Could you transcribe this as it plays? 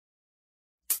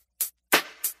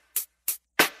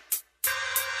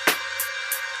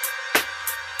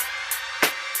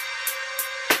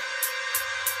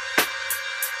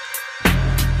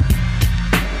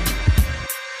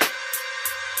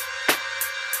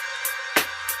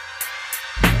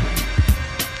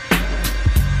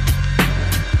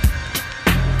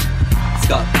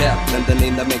Scott Kaplan, the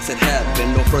name that makes it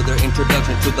happen. No further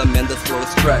introduction to the man the throw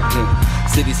is tracking.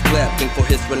 Cities clapping for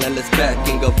his relentless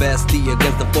backing of SD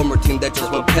against the former team that just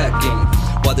went packing.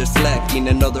 While they're slacking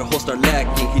and other hosts are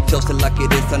lacking, he tells it like it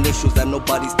is on issues that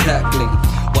nobody's tackling.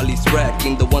 While he's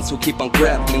racking, the ones who keep on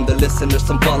grappling, the listeners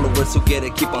and followers who get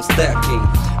it keep on stacking.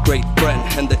 Great friend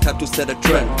and the type to set a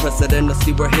trend. President to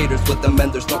see where haters with them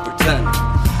and there's no pretend.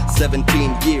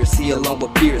 17 years, he along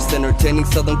with peers, entertaining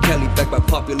Southern Cali backed by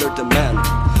popular demand.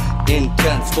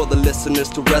 Intense for the listeners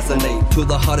to resonate. To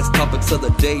the hottest topics of the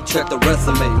day, check the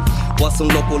resume. While some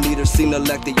local leaders seem to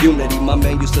lack the unity, my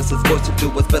man uses his voice to do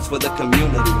what's best for the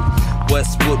community.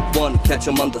 Westwood 1, catch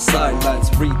him on the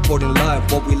sidelines, reporting live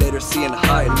what we later see in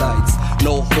highlights.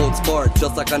 No holds barred,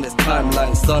 just like on his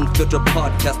timeline. Sun-filtered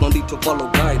podcast, no need to follow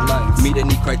guidelines. Meet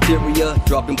any criteria,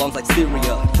 dropping bombs like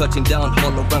Syria. Touching down,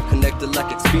 hologram connected like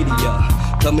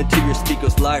Expedia. Coming to your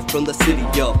speakers live from the city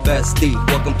of SD.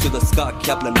 Welcome to the Scott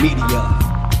Kaplan Media.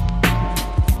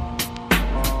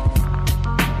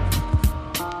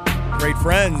 Great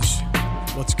friends,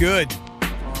 what's good?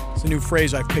 It's a new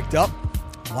phrase I've picked up.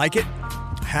 I like it.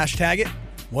 Hashtag it.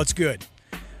 What's good?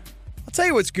 I'll tell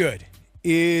you what's good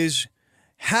is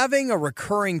having a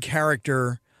recurring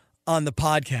character on the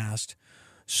podcast.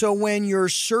 So when you're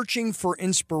searching for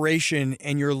inspiration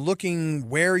and you're looking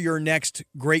where your next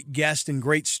great guest and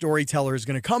great storyteller is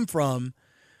going to come from,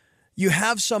 you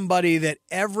have somebody that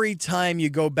every time you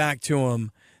go back to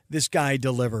him, this guy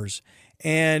delivers.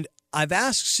 And I've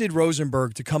asked Sid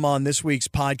Rosenberg to come on this week's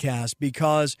podcast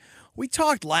because we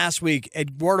talked last week,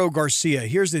 Eduardo Garcia.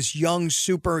 Here's this young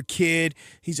super kid.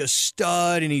 He's a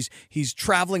stud, and he's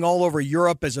traveling all over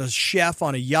Europe as a chef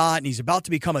on a yacht, and he's about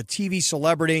to become a TV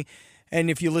celebrity. And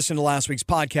if you listen to last week's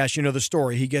podcast, you know the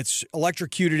story. He gets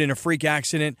electrocuted in a freak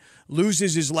accident,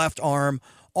 loses his left arm,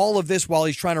 all of this while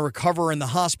he's trying to recover in the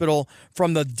hospital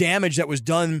from the damage that was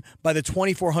done by the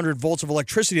 2,400 volts of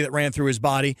electricity that ran through his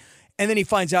body. And then he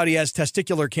finds out he has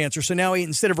testicular cancer. So now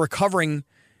instead of recovering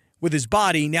with his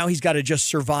body, now he's got to just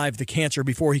survive the cancer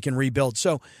before he can rebuild.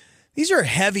 So these are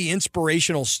heavy,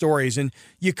 inspirational stories. And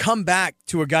you come back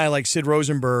to a guy like Sid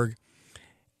Rosenberg,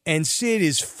 and Sid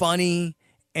is funny,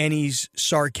 and he's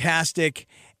sarcastic,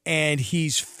 and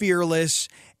he's fearless,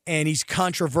 and he's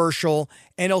controversial,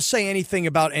 and he'll say anything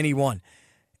about anyone.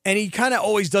 And he kind of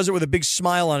always does it with a big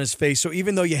smile on his face. So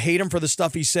even though you hate him for the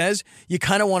stuff he says, you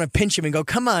kind of want to pinch him and go,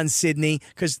 come on, Sidney,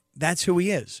 because that's who he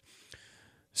is.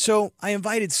 So I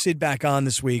invited Sid back on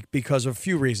this week because of a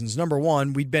few reasons. Number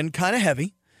one, we'd been kind of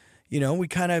heavy. You know,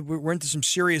 we're into some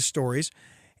serious stories.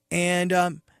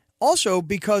 And also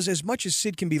because as much as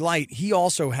Sid can be light, he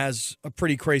also has a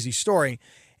pretty crazy story.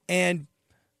 And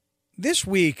this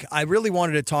week, I really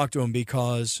wanted to talk to him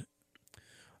because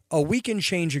a week and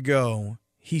change ago,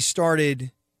 he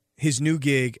started his new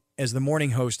gig as the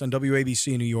morning host on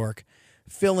WABC New York,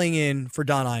 filling in for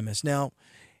Don Imus. Now,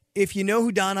 if you know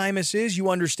who Don Imus is, you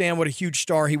understand what a huge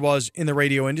star he was in the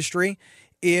radio industry.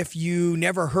 If you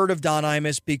never heard of Don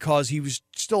Imus because he was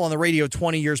still on the radio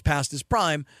 20 years past his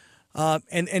prime, and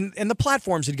the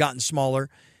platforms had gotten smaller,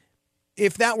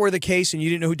 if that were the case and you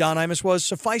didn't know who Don Imus was,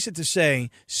 suffice it to say,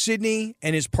 Sidney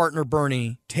and his partner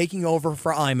Bernie taking over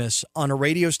for Imus on a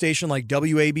radio station like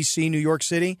WABC New York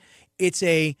City, it's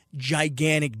a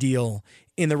gigantic deal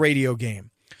in the radio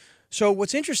game. So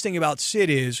what's interesting about Sid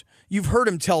is you've heard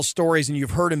him tell stories and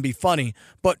you've heard him be funny,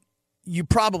 but you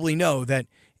probably know that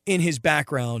in his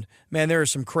background, man, there is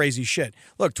some crazy shit.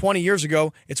 Look, 20 years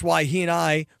ago, it's why he and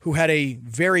I, who had a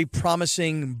very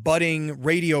promising, budding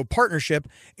radio partnership,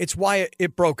 it's why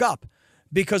it broke up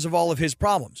because of all of his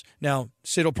problems. Now,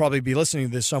 Sid will probably be listening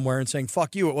to this somewhere and saying,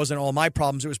 fuck you, it wasn't all my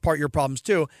problems, it was part of your problems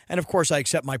too. And of course, I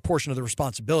accept my portion of the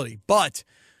responsibility. But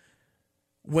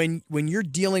when you're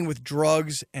dealing with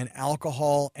drugs and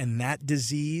alcohol and that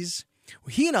disease,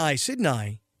 Sid and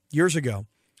I, years ago,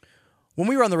 when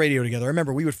we were on the radio together, I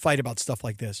remember we would fight about stuff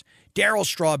like this. Darryl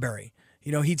Strawberry,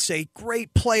 he'd say,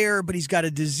 great player, but he's got a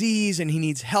disease and he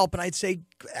needs help. And I'd say,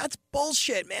 that's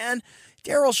bullshit, man.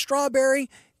 Darryl Strawberry,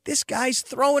 this guy's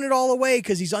throwing it all away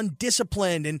because he's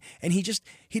undisciplined and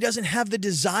he doesn't have the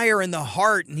desire and the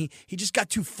heart and he just got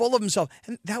too full of himself.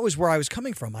 And that was where I was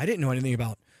coming from. I didn't know anything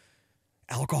about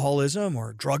alcoholism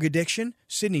or drug addiction.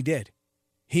 Sidney did.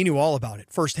 He knew all about it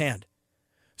firsthand.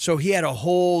 So he had a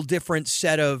whole different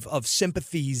set of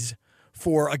sympathies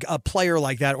for a player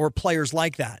like that or players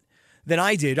like that than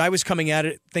I did. I was coming at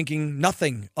it thinking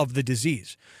nothing of the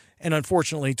disease. And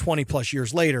unfortunately, 20 plus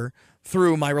years later,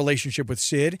 through my relationship with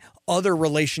Sid, other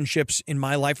relationships in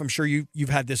my life, I'm sure you've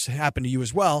had this happen to you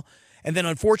as well. And then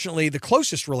unfortunately, the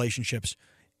closest relationships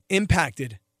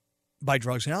impacted by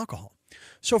drugs and alcohol.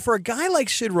 So for a guy like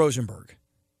Sid Rosenberg,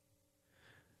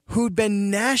 who'd been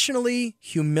nationally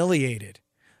humiliated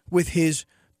with his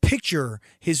picture,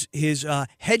 his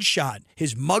headshot,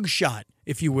 his mugshot,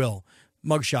 if you will,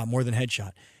 mugshot more than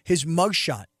headshot, his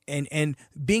mugshot, and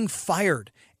being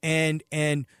fired and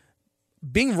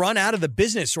being run out of the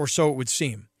business, or so it would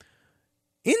seem.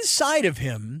 Inside of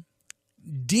him,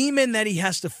 demon that he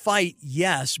has to fight,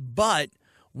 yes, but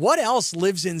what else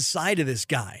lives inside of this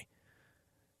guy?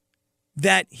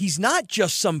 That he's not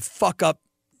just some fuck up,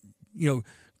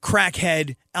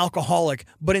 crackhead alcoholic,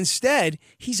 but instead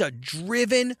he's a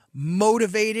driven,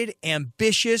 motivated,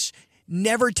 ambitious,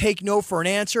 never take no for an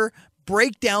answer,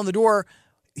 break down the door.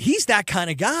 He's that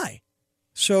kind of guy.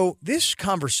 So this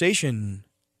conversation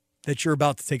that you're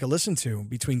about to take a listen to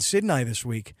between Sid and I this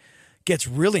week gets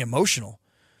really emotional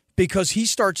because he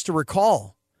starts to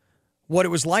recall what it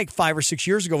was like 5 or 6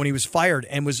 years ago when he was fired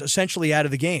and was essentially out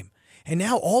of the game. And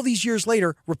now all these years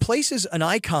later replaces an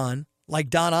icon like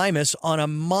Don Imus on a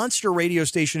monster radio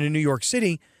station in New York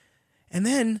City, and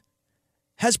then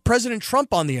has President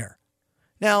Trump on the air.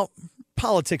 Now,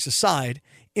 politics aside,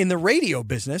 in the radio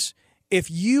business,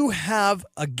 if you have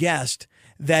a guest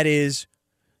that is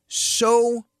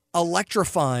so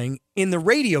electrifying in the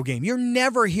radio game, you're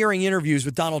never hearing interviews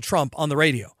with Donald Trump on the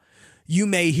radio. You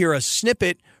may hear a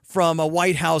snippet from a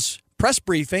White House press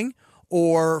briefing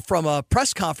or from a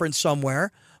press conference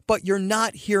somewhere, but you're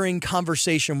not hearing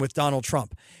conversation with Donald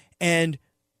Trump. And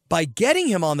by getting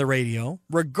him on the radio,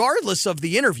 regardless of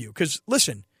the interview, because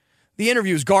listen, the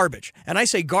interview is garbage. And I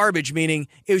say garbage meaning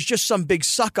it was just some big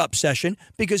suck-up session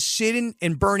because Sid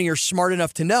and Bernie are smart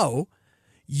enough to know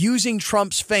using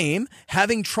Trump's fame,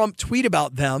 having Trump tweet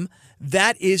about them,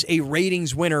 that is a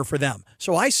ratings winner for them.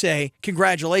 So I say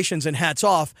congratulations and hats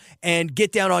off and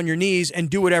get down on your knees and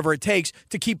do whatever it takes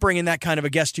to keep bringing that kind of a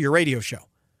guest to your radio show.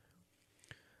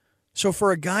 So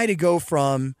for a guy to go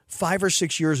from 5 or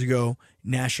 6 years ago,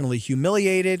 nationally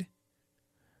humiliated,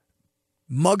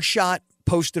 mugshot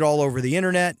posted all over the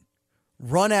internet,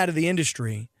 run out of the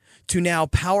industry, to now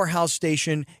powerhouse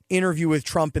station interview with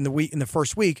Trump in the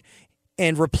first week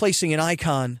and replacing an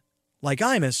icon like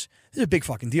Imus, this is a big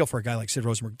fucking deal for a guy like Sid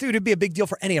Rosenberg. Dude, it'd be a big deal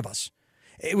for any of us.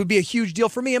 It would be a huge deal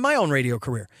for me in my own radio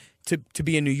career. To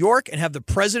be in New York and have the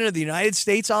President of the United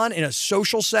States on in a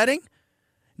social setting,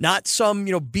 not some,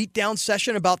 beat down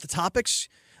session about the topics.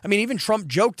 I mean, even Trump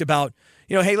joked about,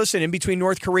 hey, listen, in between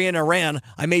North Korea and Iran,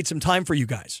 I made some time for you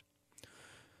guys.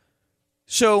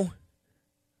 So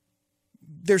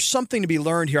there's something to be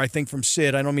learned here, I think, from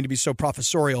Sid. I don't mean to be so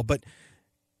professorial, but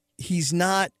he's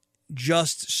not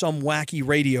just some wacky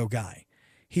radio guy.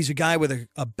 He's a guy with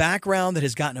a background that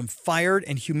has gotten him fired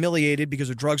and humiliated because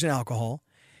of drugs and alcohol.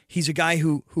 He's a guy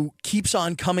who keeps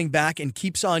on coming back and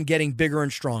keeps on getting bigger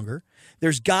and stronger.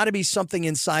 There's got to be something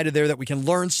inside of there that we can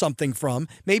learn something from.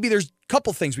 Maybe there's a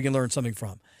couple things we can learn something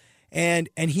from. And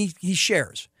he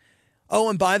shares. Oh,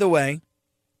 and by the way,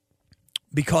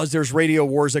 because there's radio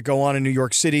wars that go on in New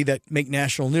York City that make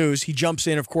national news, he jumps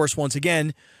in, of course, once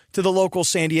again, to the local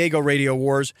San Diego radio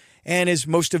wars. And as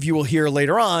most of you will hear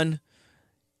later on,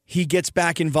 he gets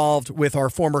back involved with our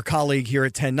former colleague here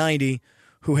at 1090,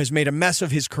 who has made a mess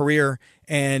of his career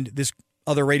and this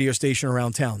other radio station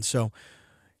around town. So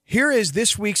here is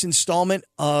this week's installment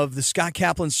of the Scott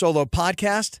Kaplan Solo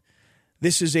Podcast.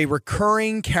 This is a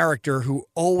recurring character who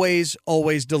always,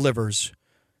 always delivers.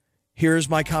 Here's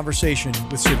my conversation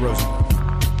with Sid Rosenberg.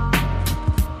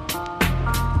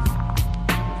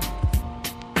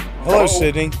 Hello,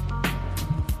 Sidney.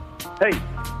 Hey.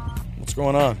 What's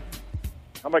going on?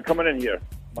 How am I coming in here?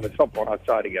 On the cell phone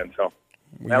outside again, so.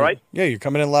 All right? Yeah, you're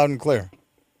coming in loud and clear.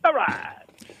 All right.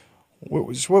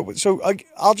 So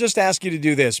I'll just ask you to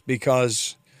do this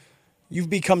because you've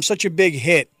become such a big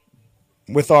hit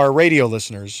with our radio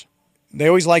listeners. They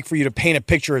always like for you to paint a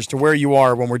picture as to where you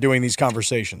are when we're doing these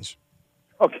conversations.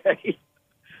 Okay.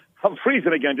 I'm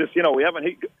freezing again. Just, we haven't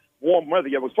hit warm weather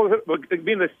yet. We're supposed to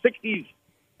be in the 60s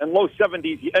and low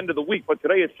 70s the end of the week, but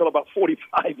today it's still about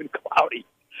 45 and cloudy.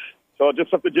 So I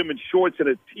just left the gym in shorts and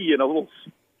a tee and a little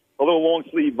long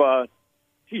sleeve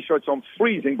T-shirt. So I'm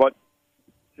freezing, but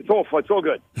it's all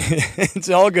good. It's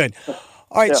all good. All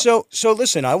right. Yeah. So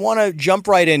listen, I want to jump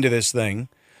right into this thing.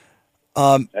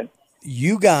 Okay.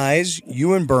 You guys,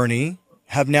 you and Bernie,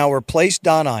 have now replaced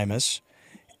Don Imus,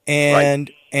 and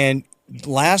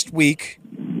last week,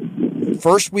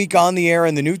 first week on the air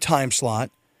in the new time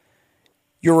slot,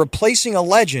 you're replacing a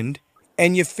legend,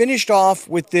 and you finished off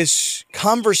with this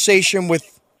conversation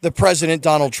with the president,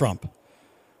 Donald Trump.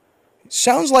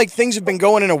 Sounds like things have been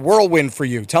going in a whirlwind for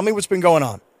you. Tell me what's been going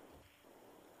on.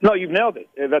 No, you've nailed it.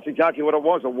 That's exactly what it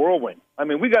was, a whirlwind. I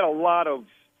mean, we got a lot of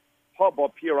hub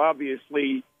up here,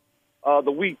 obviously,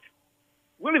 the week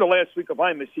really the last week of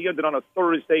Imus. He ended on a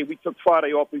Thursday. We took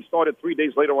Friday off. We started 3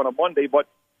 days later on a Monday. But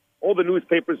all the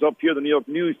newspapers up here, the New York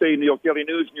Newsday, New York Daily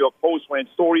News, New York Post, ran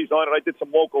stories on it. I did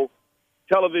some local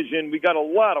television. We got a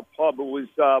lot of pub. It was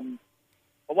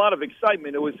a lot of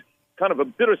excitement. It was kind of a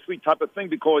bittersweet type of thing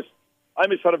because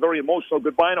Imus had a very emotional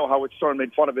goodbye. I know Howard Stern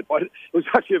made fun of it, but it was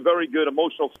actually a very good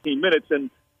emotional 15 minutes. And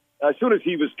as soon as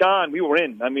he was gone, we were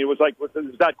in. I mean, it was like, it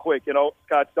was that quick,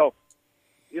 Scott. So,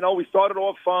 we started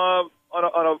off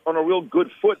on a real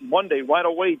good foot Monday. Right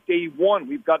away, day one,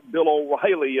 we've got Bill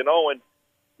O'Reilly, and,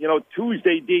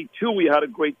 Tuesday, day two, we had a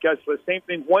great guest list. Same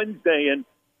thing Wednesday, and,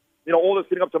 all this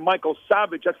leading up to Michael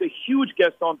Savage. That's a huge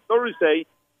guest on Thursday.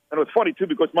 And it was funny, too,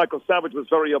 because Michael Savage was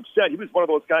very upset. He was one of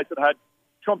those guys that had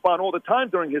Trump on all the time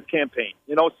during his campaign.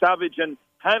 Savage and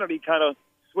Hannity kind of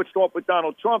switched off with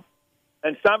Donald Trump.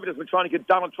 And Savage has been trying to get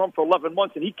Donald Trump for 11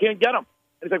 months, and he can't get him.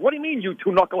 And he's like, what do you mean you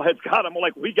two knuckleheads got him? We're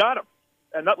like, we got him.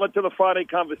 And that led to the Friday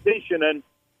conversation. And,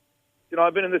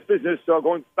 I've been in this business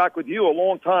going back with you a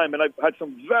long time, and I've had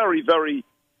some very, very,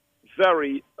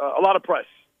 very, a lot of press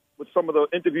with some of the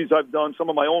interviews I've done, some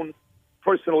of my own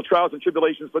personal trials and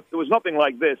tribulations, but there was nothing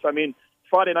like this. I mean,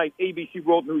 Friday night, ABC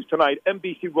World News Tonight,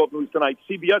 NBC World News Tonight,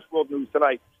 CBS World News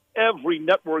Tonight, every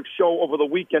network show over the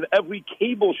weekend, every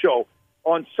cable show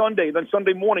on Sunday. Then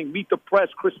Sunday morning, Meet the Press,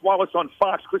 Chris Wallace on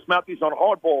Fox, Chris Matthews on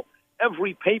Hardball.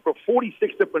 Every paper,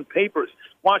 46 different papers,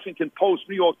 Washington Post,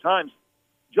 New York Times.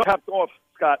 Just capped off,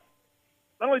 Scott.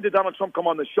 Not only did Donald Trump come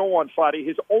on the show on Friday,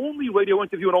 his only radio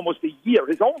interview in almost a year,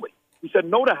 his only. He said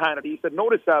no to Hannity, he said no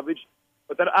to Savage,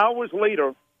 but then hours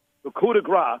later, the coup de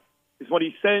grace is when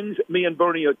he sends me and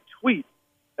Bernie a tweet,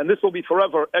 and this will be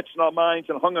forever etched in our minds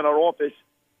and hung in our office.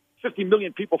 50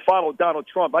 million people follow Donald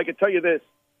Trump. I can tell you this,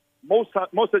 most of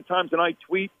the times when I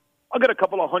tweet, I'll get a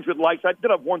couple of hundred likes. I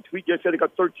did have one tweet yesterday, I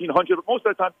got 1,300. Most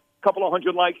of the time, a couple of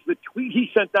hundred likes. The tweet he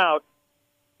sent out,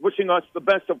 wishing us the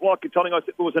best of luck and telling us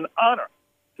it was an honor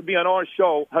to be on our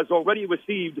show, has already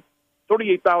received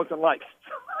 38,000 likes,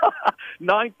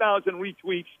 9,000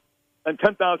 retweets, and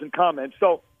 10,000 comments.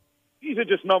 So these are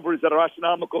just numbers that are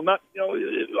astronomical, not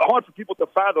hard for people to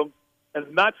fathom,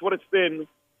 and that's what it's been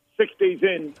 6 days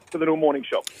in to the new morning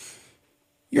show.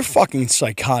 You're fucking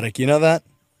psychotic. You know that?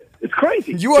 It's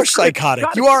crazy. You are psychotic.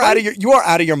 You are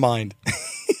out of your mind.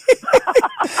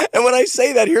 And when I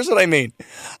say that, here's what I mean.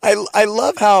 I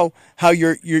love how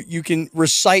you can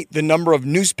recite the number of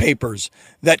newspapers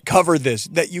that cover this,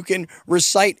 that you can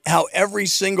recite how every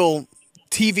single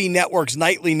TV network's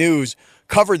nightly news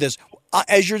cover this.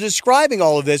 As you're describing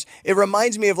all of this, it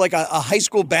reminds me of like a high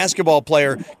school basketball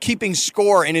player keeping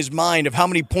score in his mind of how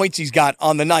many points he's got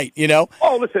on the night,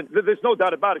 Oh, listen, there's no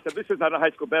doubt about it. This is not a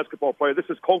high school basketball player. This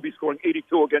is Kobe scoring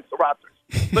 82 against the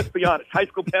Raptors. Let's be honest. High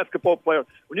school basketball player,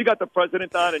 when you got the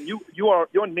president on and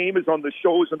your name is on the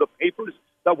shows and the papers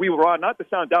that we were on, not to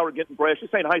sound arrogant and brash, this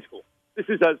ain't high school. This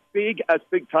is as big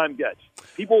time gets.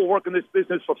 People who work in this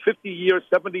business for 50 years,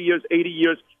 70 years, 80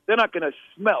 years, they're not going to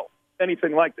smell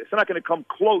anything like this. They're not going to come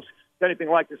close to anything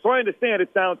like this. So I understand it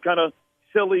sounds kind of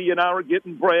silly and arrogant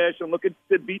and brash and look at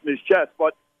Sid beating his chest,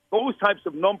 but those types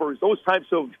of numbers, those types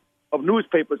of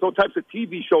newspapers, those types of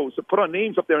TV shows to put our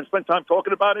names up there and spend time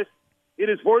talking about it, it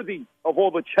is worthy of all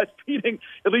the chest beating,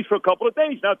 at least for a couple of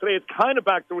days. Now, today it's kind of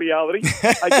back to reality,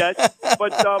 I guess.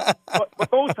 But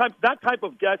that type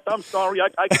of guest, I'm sorry,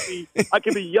 I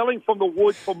can be yelling from the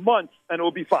woods for months and it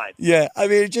will be fine. Yeah, I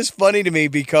mean, it's just funny to me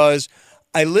because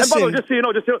I listen. And by the way, just so you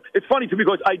know, it's funny to me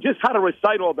because I just had to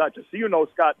recite all that, just so you know,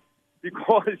 Scott,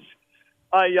 because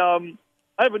I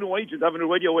have a new agent. I have a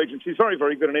new radio agent. She's very,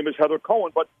 very good. Her name is Heather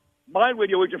Cohen. But my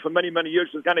radio agent for many, many years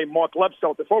was a guy named Mark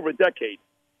Lepselter for over a decade.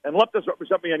 And Lep doesn't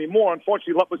represent me anymore.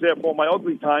 Unfortunately, Lep was there for my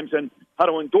ugly times and had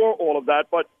to endure all of that.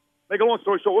 But make a long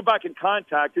story short, we're back in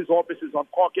contact. His office is on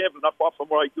Park Avenue, not far from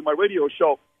where I do my radio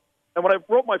show. And when I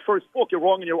wrote my first book, You're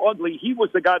Wrong and You're Ugly, he was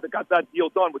the guy that got that deal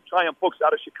done with Triumph Books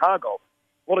out of Chicago.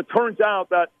 Well, it turns out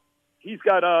that he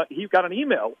got an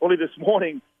email early this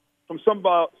morning from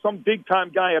some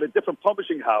big-time guy at a different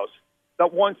publishing house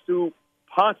that wants to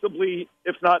possibly,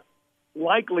 if not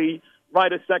likely,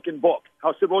 write a second book.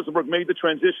 How Sid Rosenberg made the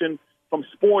transition from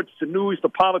sports to news to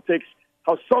politics,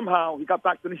 how somehow he got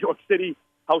back to New York City,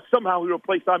 how somehow he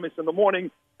replaced Imus in the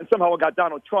morning, and somehow it got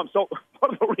Donald Trump. So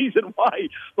part of the reason why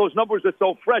those numbers are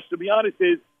so fresh, to be honest,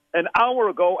 is an hour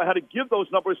ago I had to give those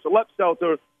numbers to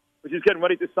Lepselter, which is getting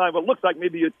ready to sign what looks like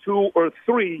maybe a 2 or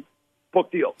 3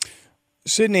 book deal.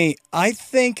 Sidney, I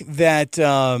think that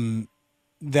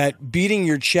that beating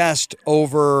your chest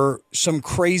over some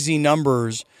crazy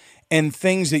numbers and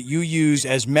things that you use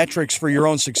as metrics for your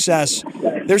own success,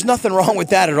 there's nothing wrong with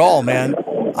that at all, man.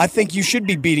 I think you should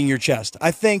be beating your chest.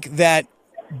 I think that,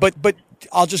 but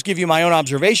I'll just give you my own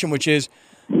observation, which is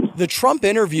the Trump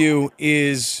interview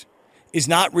is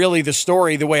not really the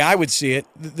story the way I would see it.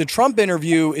 The Trump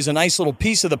interview is a nice little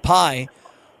piece of the pie,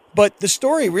 but the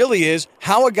story really is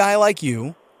how a guy like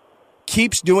you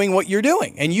keeps doing what you're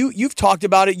doing. And you've talked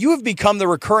about it. You have become the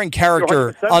recurring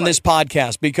character on this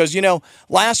podcast because,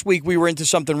 last week we were into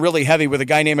something really heavy with a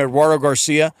guy named Eduardo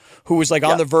Garcia, who was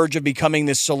on the verge of becoming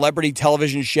this celebrity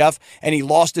television chef, and he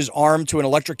lost his arm to an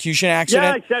electrocution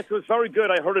accident. Yes, it was very good.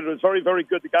 I heard it. It was very, very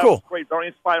good. The guy was great. Very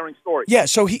inspiring story. Yeah,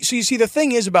 so you see, the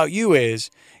thing is about you is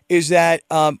that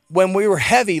when we were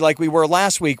heavy like we were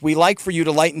last week, we like for you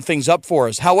to lighten things up for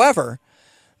us. However,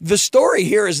 the story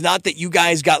here is not that you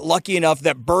guys got lucky enough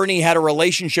that Bernie had a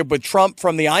relationship with Trump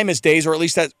from the Imus days, or at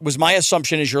least that was my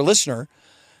assumption as your listener.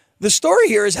 The story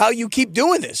here is how you keep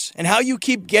doing this and how you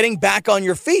keep getting back on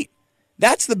your feet.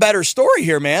 That's the better story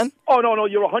here, man. Oh, no,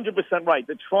 you're 100% right.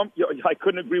 The Trump, I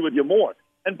couldn't agree with you more.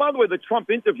 And by the way, the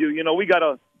Trump interview, we got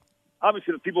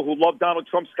obviously the people who love Donald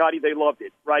Trump, Scotty, they loved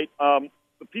it, right?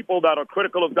 The people that are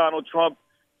critical of Donald Trump,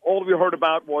 all we heard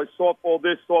about was softball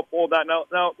this, softball that.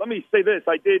 Now, let me say this.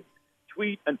 I did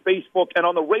tweet and Facebook and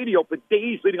on the radio for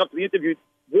days leading up to the interview,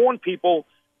 warn people,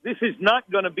 this is not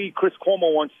going to be Chris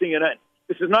Cuomo on CNN.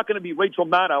 This is not going to be Rachel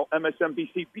Maddow,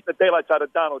 MSNBC, beating the daylights out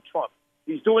of Donald Trump.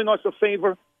 He's doing us a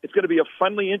favor. It's going to be a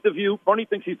friendly interview. Bernie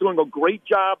thinks he's doing a great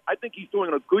job. I think he's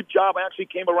doing a good job. I actually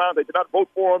came around. I did not vote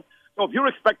for him. So if you're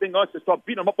expecting us to start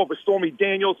beating him up over Stormy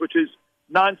Daniels, which is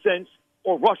nonsense,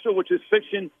 or Russia, which is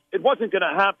fiction, it wasn't going to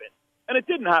happen. And it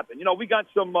didn't happen. We got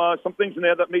some things in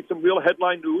there that made some real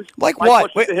headline news. Like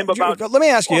what? Wait, let me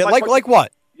ask you, like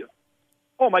what?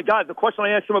 Oh, my God. The question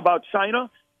I asked him about China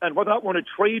and whether or not we're in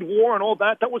a trade war and all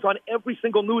that, that was on every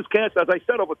single newscast. As I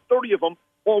said, over 30 of them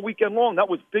all weekend long. That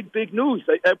was big, big news.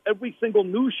 Every single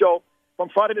news show from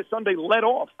Friday to Sunday led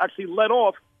off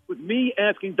with me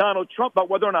asking Donald Trump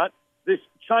about whether or not this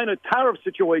China tariff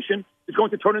situation is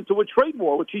going to turn into a trade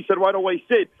war, which he said right away,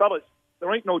 Sid, fellas,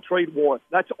 there ain't no trade war.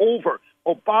 That's over.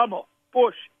 Obama,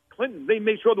 Bush, Clinton, they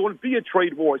made sure there wouldn't be a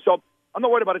trade war. So I'm not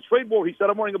worried about a trade war. He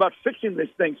said, I'm worrying about fixing this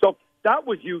thing. So that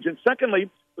was huge. And secondly,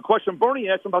 the question Bernie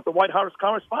asked him about the White House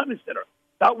Correspondents' Dinner.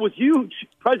 That was huge.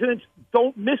 Presidents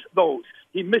don't miss those.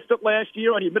 He missed it last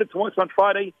year, and he admitted to us on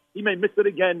Friday. He may miss it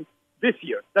again this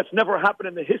year. That's never happened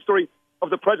in the history of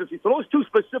the presidency. So those two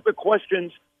specific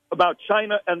questions about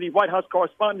China and the White House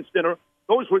Correspondents' Dinner,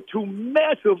 those were two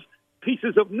massive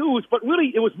pieces of news. But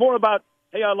really, it was more about,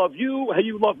 hey, I love you. Hey,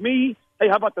 you love me. Hey,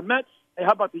 how about the Mets? Hey,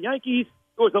 how about the Yankees?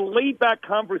 It was a laid-back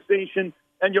conversation.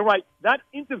 And you're right, that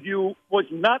interview was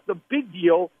not the big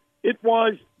deal. It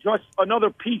was just another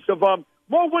piece of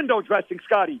more window dressing,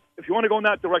 Scotty, if you want to go in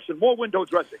that direction, more window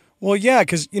dressing. Well, yeah,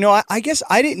 because, I guess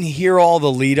I didn't hear all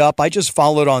the lead up. I just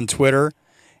followed on Twitter.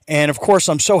 And, of course,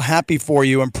 I'm so happy for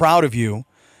you and proud of you.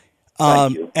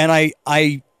 Thank you. And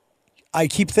I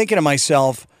keep thinking to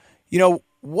myself,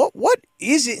 what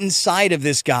is it inside of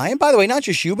this guy? And by the way, not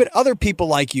just you, but other people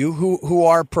like you who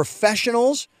are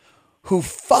professionals who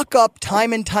fuck up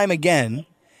time and time again.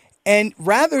 And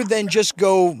rather than just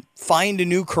go find a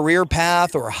new career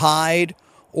path or hide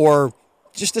or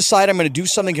just decide I'm going to do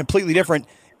something completely different,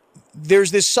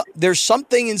 there's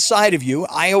something inside of you.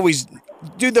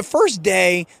 Dude, the first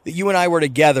day that you and I were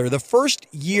together, the first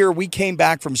year we came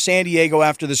back from San Diego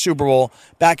after the Super Bowl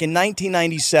back in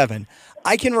 1997,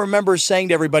 I can remember saying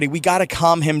to everybody, we got to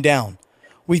calm him down.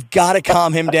 We've got to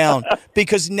calm him down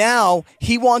because now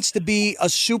he wants to be a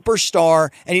superstar,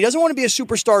 and he doesn't want to be a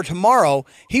superstar tomorrow.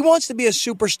 He wants to be a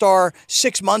superstar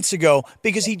 6 months ago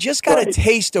because he just got a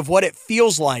taste of what it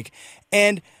feels like.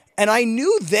 And I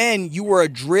knew then you were a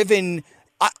driven,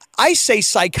 I say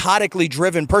psychotically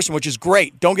driven person, which is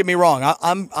great. Don't get me wrong.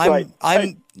 I'm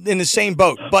in the same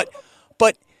boat, but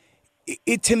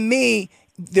it to me,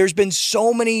 there's been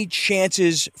so many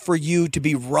chances for you to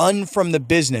be run from the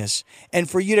business and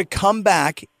for you to come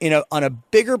back on a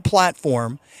bigger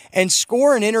platform and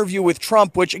score an interview with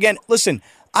Trump, which again, listen,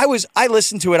 I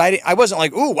listened to it. I wasn't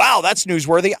like, ooh, wow, that's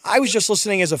newsworthy. I was just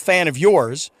listening as a fan of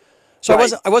yours. So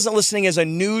I wasn't listening as a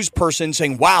news person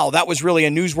saying, wow, that was really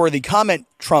a newsworthy comment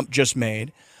Trump just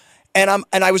made. And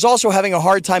I was also having a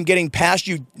hard time getting past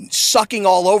you sucking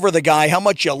all over the guy, how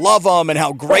much you love him and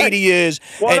how great he is.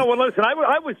 Well, listen,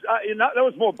 that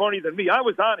was more Bernie than me. I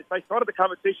was honest. I started the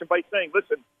conversation by saying,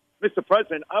 listen, Mr.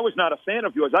 President, I was not a fan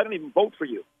of yours. I didn't even vote for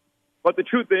you. But the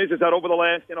truth is that over the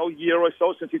last year or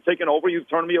so since you've taken over, you've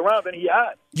turned me around, and he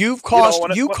has. You've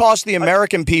cost the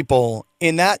American people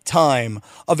in that time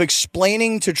of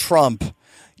explaining to Trump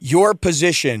your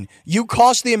position, you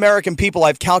cost the American people,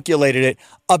 I've calculated it,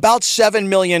 about $7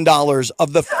 million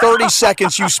of the 30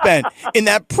 seconds you spent in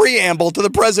that preamble to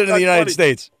the President of the United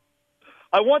States.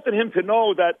 I wanted him to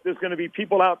know that there's going to be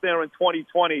people out there in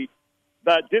 2020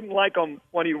 that didn't like him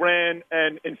when he ran,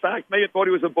 and in fact may have thought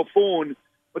he was a buffoon,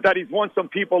 but that he's won some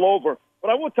people over.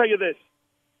 But I will tell you this.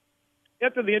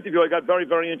 After the interview, I got very,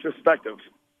 very introspective.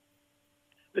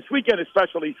 This weekend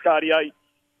especially, Scotty, I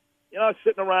was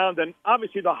sitting around, and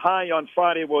obviously the high on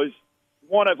Friday was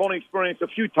one I've only experienced a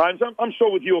few times. I'm sure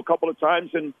with you a couple of times,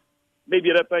 and maybe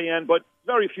at FAN, but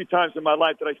very few times in my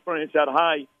life that I experienced that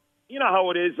high. You know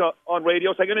how it is on radio.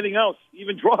 It's like anything else,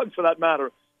 even drugs for that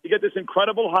matter. You get this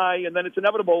incredible high, and then it's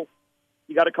inevitable.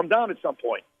 You got to come down at some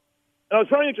point. And I was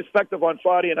very introspective on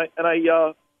Friday, and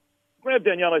I grabbed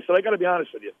Danielle. I said, I got to be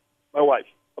honest with you, my wife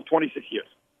of 26 years.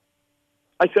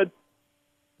 I said,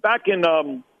 back in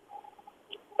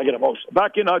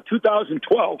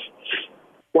 2012,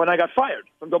 when I got fired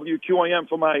from WQAM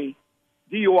for my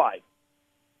DUI,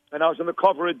 and I was on the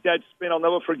cover of Deadspin. I'll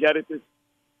never forget it. This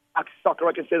sucker,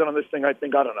 I can say that on this thing. I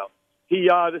don't know.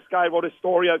 This guy wrote a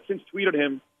story. I've since tweeted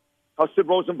him. How Sid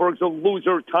Rosenberg's a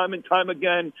loser time and time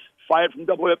again. Fired from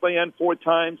WFAN 4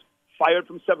 times. Fired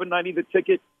from 790 The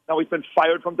Ticket. Now he's been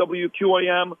fired from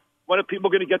WQAM. When are people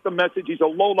going to get the message? He's a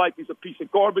lowlife. He's a piece of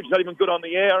garbage. Not even good on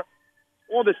the air.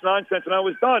 All this nonsense, and I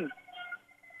was done.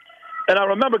 And I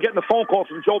remember getting a phone call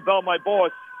from Joe Bell, my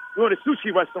boss. We were at a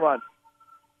sushi restaurant.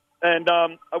 And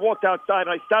I walked outside,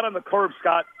 and I sat on the curb,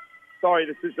 Scott. Sorry,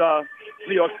 this is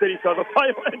New York City, so the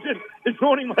fire engine is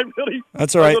ruining my really...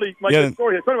 That's all right. My good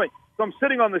story here. So anyway, so I'm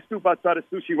sitting on the stoop outside a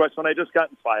sushi restaurant. I just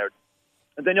gotten fired.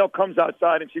 And Danielle comes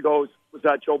outside, and she goes, was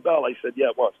that Joe Bell? I said,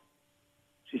 yeah, it was.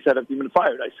 She said, have you been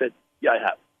fired? I said, yeah, I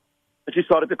have. And she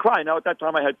started to cry. Now, at that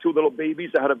time, I had 2 little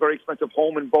babies. I had a very expensive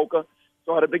home in Boca.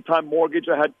 So I had a big-time mortgage.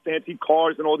 I had fancy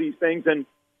cars and all these things, and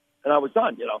I was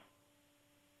done, you know.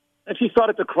 And she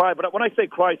started to cry. But when I say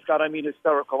cry, Scott, I mean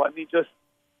hysterical. I mean just...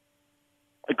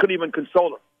 I couldn't even console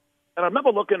her. And I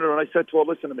remember looking at her, and I said to her,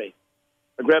 listen to me.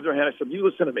 I grabbed her hand. I said, you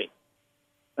listen to me.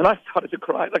 And I started to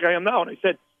cry like I am now. And I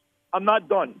said, I'm not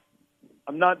done.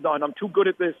 I'm not done. I'm too good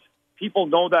at this. People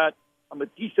know that. I'm a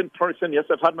decent person. Yes,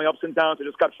 I've had my ups and downs. I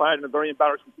just got fired in a very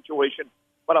embarrassing situation.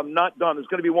 But I'm not done. There's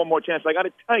going to be one more chance. I got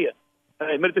to tell you, and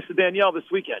I admitted this to Danielle this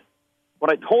weekend.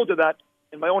 When I told her that,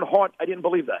 in my own heart, I didn't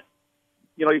believe that.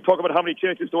 You know, you talk about how many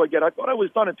chances do I get. I thought I was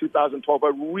done in 2012. I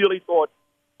really thought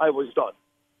I was done.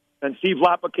 And Steve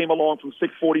Lappa came along from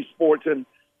 640 Sports and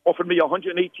offered me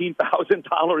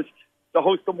 $118,000 to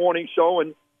host the morning show,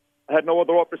 and I had no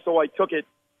other offer, so I took it.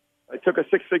 I took a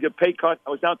 6-figure pay cut. I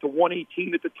was down to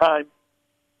 $118 at the time,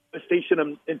 a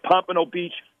station in Pompano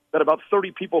Beach that about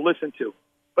 30 people listened to.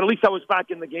 But at least I was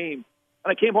back in the game.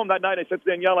 And I came home that night. I said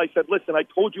to Danielle, I said, listen, I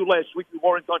told you last week we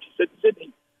weren't done. She said,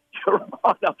 Sydney, you're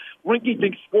on a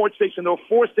rinky-dink sports station. There were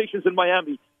 4 stations in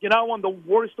Miami. You're now on the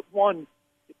worst one.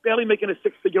 Barely making a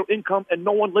 6-figure income, and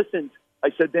no one listens.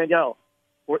 I said, Danielle,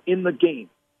 we're in the game.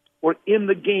 We're in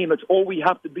the game. That's all we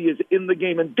have to be is in the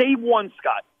game. And day one,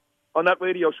 Scott, on that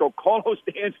radio show, Carlos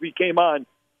Dansby came on.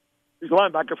 He's a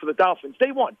linebacker for the Dolphins.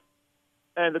 Day one.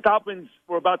 And the Dolphins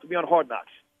were about to be on Hard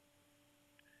Knocks.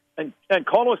 And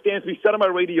Carlos Dansby said on my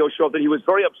radio show that he was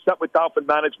very upset with Dolphin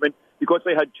management because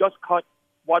they had just cut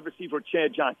wide receiver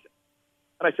Chad Johnson.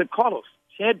 And I said, Carlos,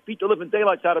 Chad beat the living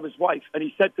daylights out of his wife. And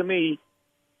he said to me,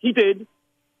 he did,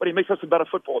 but he makes us a better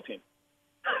football team.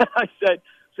 I said,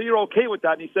 so you're okay with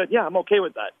that? And he said, yeah, I'm okay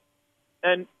with that.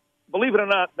 And believe it or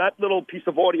not, that little piece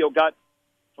of audio got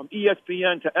from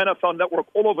ESPN to NFL Network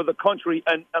all over the country.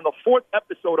 And the 4th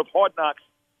episode of Hard Knocks,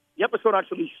 the episode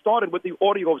actually started with the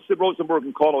audio of Sid Rosenberg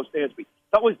and Carlos Dansby.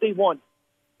 That was day one.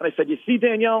 And I said, you see,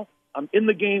 Danielle, I'm in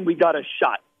the game. We got a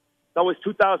shot. That was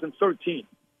 2013.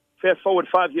 Fast forward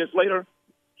 5 years later,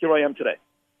 here I am today.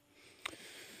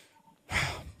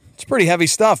 It's pretty heavy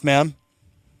stuff, man.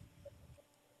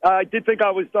 I did think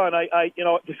I was done.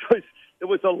 It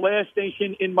was the last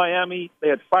station in Miami. They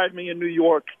had fired me in New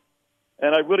York,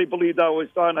 and I really believed I was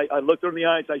done. I looked her in the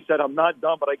eyes. I said, I'm not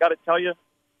done, but I got to tell you,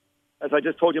 as I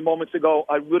just told you moments ago,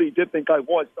 I really did think I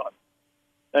was done.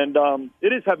 And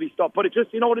it is heavy stuff, but it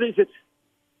just, you know what it is?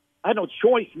 I had no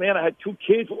choice, man. I had 2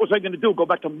 kids. What was I going to do? Go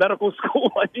back to medical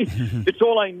school? I mean, it's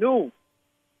all I knew.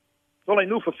 It's all I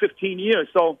knew for 15 years.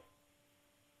 So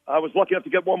I was lucky enough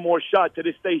to get one more shot. To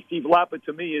this day, Steve Lappa,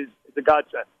 to me, is a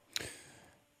godsend.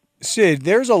 Sid,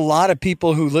 there's a lot of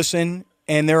people who listen,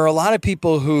 and there are a lot of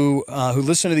people who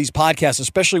listen to these podcasts,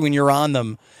 especially when you're on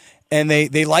them, and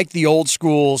they like the old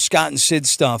school Scott and Sid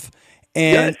stuff.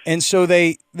 And yes. And so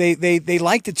they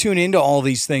like to tune into all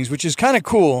these things, which is kind of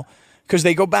cool because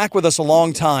they go back with us a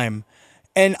long time.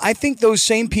 And I think those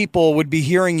same people would be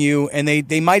hearing you, and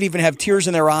they might even have tears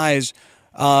in their eyes,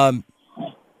 and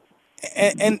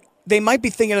they might be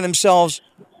thinking to themselves,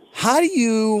 how do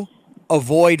you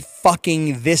avoid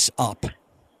fucking this up?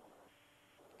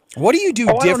 What do you do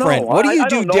different? What do you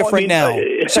do different now?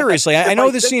 Seriously, I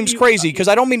know this seems crazy because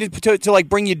I don't mean to like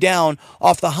bring you down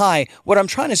off the high. What I'm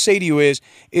trying to say to you is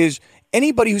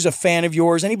anybody who's a fan of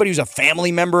yours, anybody who's a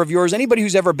family member of yours, anybody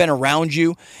who's ever been around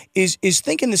you is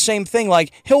thinking the same thing.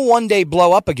 Like, he'll one day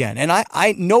blow up again, and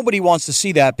I nobody wants to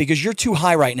see that because you're too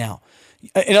high right now.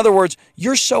 In other words,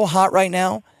 you're so hot right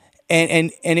now,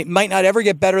 and it might not ever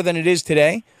get better than it is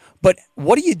today. But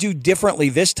what do you do differently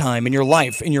this time in your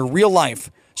life, in your real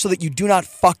life, so that you do not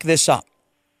fuck this up?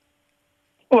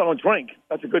 Well, I don't drink.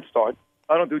 That's a good start.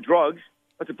 I don't do drugs.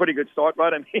 That's a pretty good start,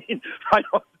 right? I mean,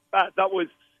 that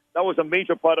was a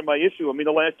major part of my issue. I mean,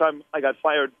 the last time I got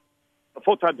fired on a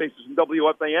full-time basis from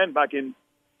WFAN back in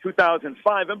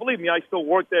 2005, and believe me, I still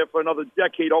worked there for another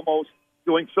decade almost,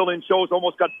 doing fill-in shows,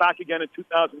 almost got back again in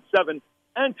 2007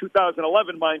 and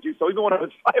 2011, mind you. So even when I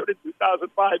was fired in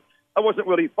 2005, I wasn't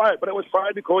really fired, but I was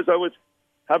fired because I was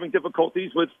having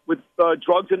difficulties with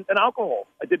drugs and alcohol.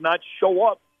 I did not show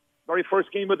up. Very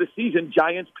first game of the season,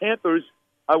 Giants-Panthers.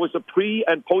 I was a pre-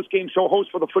 and post-game show host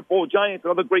for the football Giants,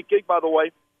 another great gig, by the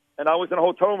way. And I was in a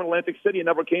hotel room in Atlantic City and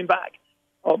never came back.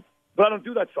 But I don't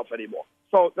do that stuff anymore.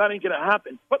 So that ain't going to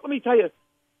happen. But let me tell you,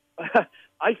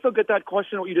 I still get that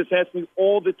question, what you just asked me,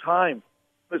 all the time.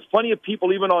 There's plenty of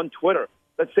people, even on Twitter,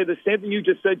 that say the same thing you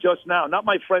just said just now. Not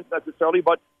my friends necessarily,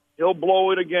 but he'll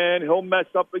blow it again. He'll mess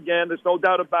up again. There's no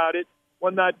doubt about it.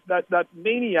 When that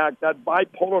maniac, that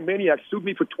bipolar maniac, sued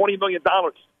me for $20 million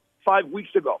 5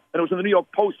 weeks ago, and it was in the New York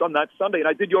Post on that Sunday, and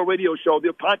I did your radio show, the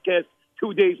podcast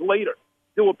 2 days later.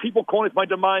 There were people calling it my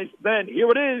demise then. Here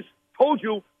it is. Told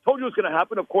you it was going to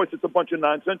happen. Of course, it's a bunch of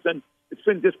nonsense, and it's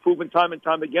been disproven time and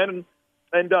time again,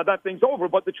 and that thing's over.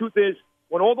 But the truth is,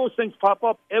 when all those things pop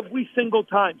up, every single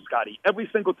time, Scotty, every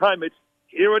single time, it's,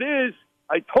 here it is.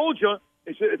 I told you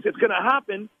it's going to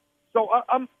happen. So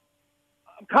I'm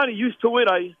kind of used to it.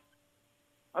 I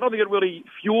don't think it really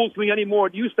fuels me anymore.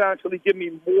 It used to actually give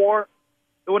me more.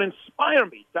 It would inspire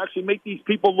me to actually make these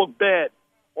people look bad.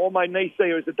 All my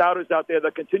naysayers, the doubters out there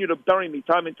that continue to bury me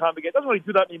time and time again. It doesn't really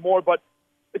do that anymore, but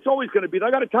it's always going to be. I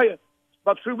got to tell you,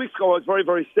 about 3 weeks ago, I was very,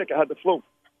 very sick. I had the flu.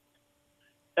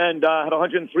 And I had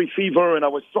 103 fever, and I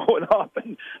was throwing up,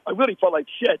 and I really felt like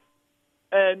shit.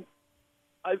 And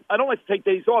I don't like to take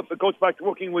days off. It goes back to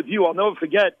working with you. I'll never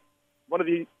forget, one of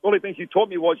the only things you taught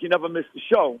me was you never miss the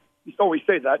show. You used to always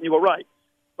say that, and you were right.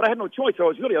 But I had no choice. I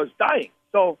was dying.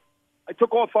 So I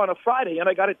took off on a Friday, and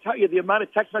I got to tell you, the amount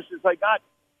of text messages I got,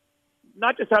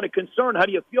 not just out of concern, how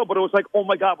do you feel, but it was like, oh,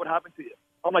 my God, what happened to you?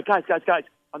 I'm like, guys,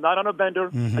 I'm not on a bender.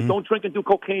 Mm-hmm. I don't drink and do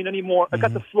cocaine anymore. I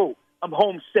got the flu. I'm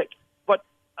homesick. But,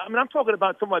 I mean, I'm talking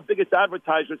about some of my biggest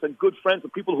advertisers and good friends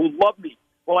and people who love me.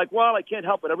 Well, like, well, I can't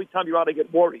help it. Every time you're out, I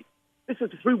get worried. This is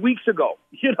 3 weeks ago,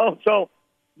 So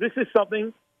this is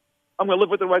something I'm going to live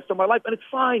with the rest of my life. And it's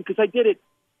fine because I did it.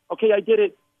 Okay, I did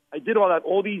it. I did all that.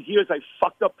 All these years I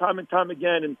fucked up time and time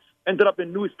again and ended up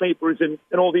in newspapers and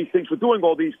all these things for doing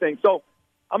all these things. So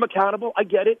I'm accountable. I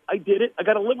get it. I did it. I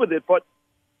got to live with it. But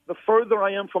the further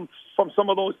I am from some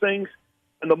of those things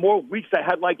and the more weeks I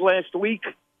had like last week,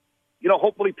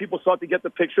 hopefully people start to get the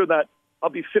picture that I'll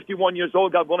be 51 years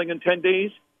old, God willing, in 10 days,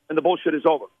 and the bullshit is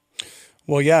over.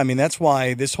 Well, yeah, I mean, that's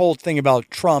why this whole thing about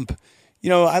Trump,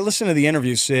 I listened to the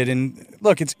interview, Sid, and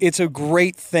look, it's a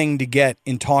great thing to get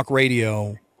in talk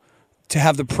radio to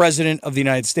have the president of the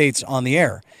United States on the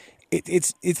air.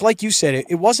 It's like you said,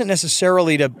 it wasn't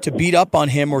necessarily to beat up on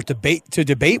him or to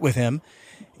debate with him.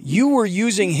 You were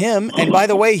using him, and by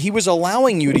the way, he was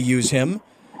allowing you to use him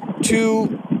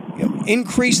to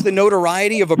increase the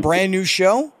notoriety of a brand new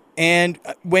show. And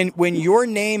when your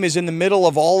name is in the middle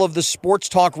of all of the sports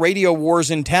talk radio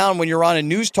wars in town, when you're on a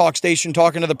news talk station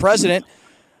talking to the president,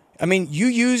 I mean, you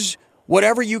use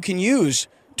whatever you can use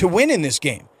to win in this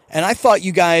game. And I thought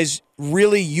you guys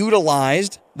really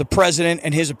utilized the president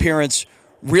and his appearance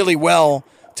really well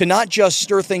to not just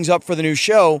stir things up for the new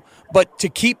show, but to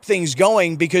keep things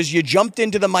going because you jumped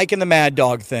into the Mike and the Mad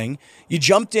Dog thing. You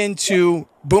jumped into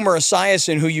Boomer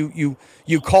Esiason, who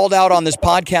you called out on this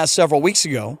podcast several weeks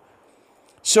ago.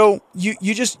 So you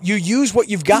use what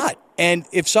you've got. And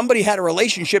if somebody had a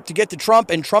relationship to get to Trump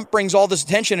and Trump brings all this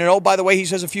attention and, oh, by the way, he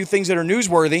says a few things that are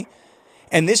newsworthy,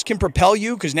 and this can propel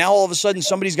you because now all of a sudden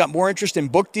somebody's got more interest in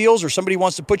book deals or somebody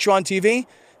wants to put you on TV,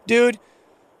 dude,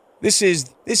 this is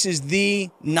the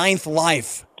ninth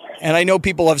life. And I know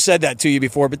people have said that to you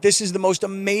before, but this is the most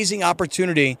amazing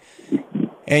opportunity.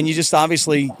 And you just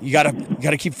obviously you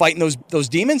gotta keep fighting those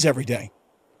demons every day.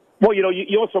 Well,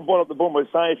 you also brought up the Boomer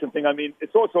Esiason thing. I mean,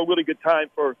 it's also a really good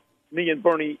time for me and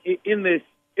Bernie in this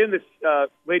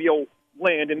radio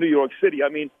land in New York City. I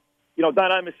mean, Don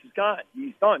Imus is gone.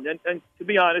 He's done. And to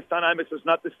be honest, Don Imus was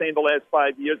not the same the last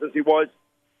 5 years as he was,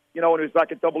 when he was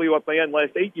back at WFAN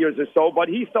last 8 years or so. But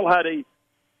he still had a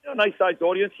nice-sized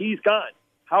audience. He's gone.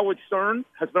 Howard Stern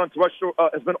has been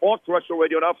off terrestrial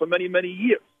radio now for many, many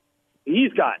years.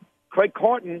 He's gone. Craig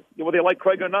Carton, whether they like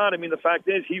Craig or not, I mean, the fact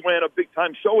is he ran a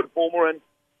big-time show at Boomer, and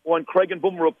when Craig and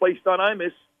Boomer replaced Don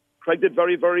Imus, Craig did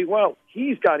very, very well.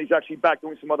 He's gone. He's actually back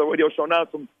doing some other radio show now,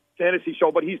 some fantasy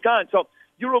show, but he's gone. So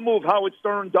you remove Howard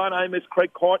Stern, Don Imus,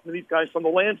 Craig Carton, these guys from the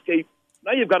landscape,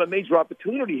 now you've got a major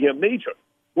opportunity here, major.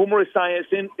 Boomer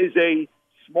Esiason is a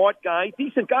smart guy,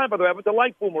 decent guy, by the way. I happen to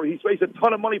like Boomer. He's raised a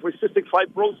ton of money for cystic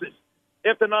fibrosis.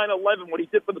 After 9/11, what he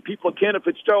did for the people of Canada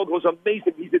Fitzgerald was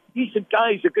amazing. He's a decent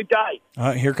guy. He's a good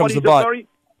guy. Here comes the butt.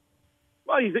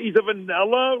 He's a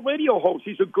vanilla radio host.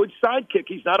 He's a good sidekick.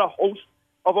 He's not a host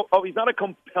he's not a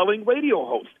compelling radio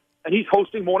host. And he's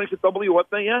hosting mornings at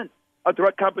WFAN. A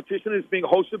direct competition is being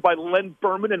hosted by Len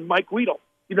Berman and Mike Riedel.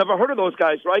 You've never heard of those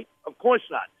guys, right? Of course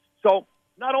not. So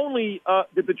not only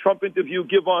did the Trump interview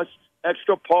give us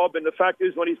extra pub, and the fact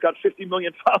is when he's got 50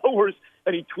 million followers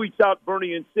and he tweets out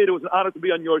Bernie and Sid, it was an honor to be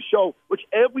on your show, which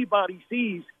everybody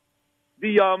sees,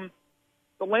 the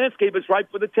landscape is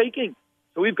ripe for the taking.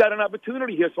 So we've got an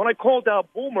opportunity here. So when I called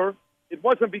out Boomer, it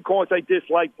wasn't because I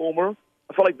disliked Boomer.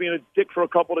 I felt like being a dick for a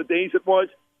couple of days. It was,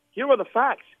 here are the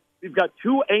facts. We've got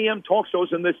 2 AM talk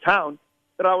shows in this town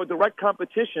that are a direct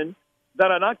competition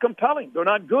that are not compelling. They're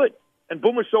not good. And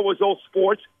Boomer's show was all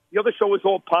sports. The other show is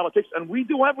all politics, and we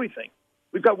do everything.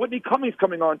 We've got Whitney Cummings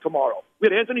coming on tomorrow. We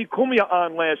had Anthony Cumia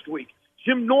on last week.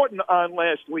 Jim Norton on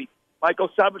last week. Michael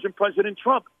Savage and President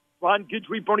Trump. Ron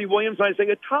Guidry, Bernie Williams, and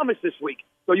Isaiah Thomas this week.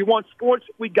 So you want sports?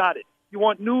 We got it. You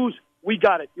want news? We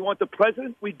got it. You want the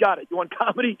president? We got it. You want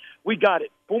comedy? We got it.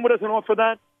 Boomer doesn't offer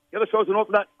that. The other shows don't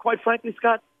offer that. Quite frankly,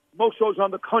 Scott, most shows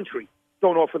around the country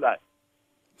don't offer that.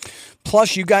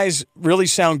 Plus, you guys really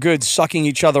sound good sucking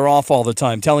each other off all the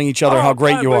time, telling each other how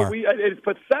great you are. It's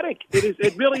pathetic.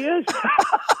 It really is.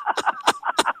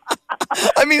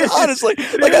 I mean, honestly,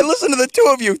 I listen to the two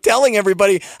of you telling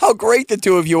everybody how great the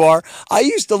two of you are. I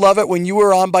used to love it when you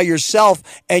were on by yourself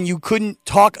and you couldn't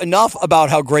talk enough about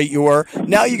how great you were.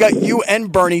 Now you got you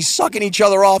and Bernie sucking each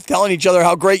other off, telling each other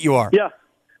how great you are. Yeah.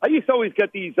 I used to always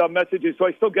get these messages, so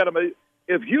I still get them.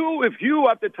 If you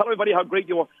have to tell everybody how great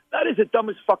you are, that is the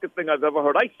dumbest fucking thing I've ever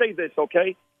heard. I say this,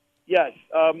 okay? Yes,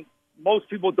 most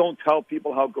people don't tell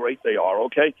people how great they are,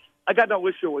 okay? I got no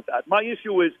issue with that. My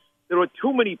issue is there are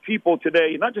too many people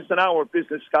today, not just in our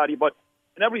business, Scotty, but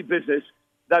in every business,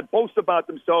 that boast about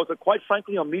themselves that, quite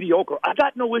frankly, are mediocre. I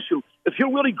got no issue. If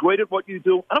you're really great at what you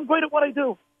do, and I'm great at what I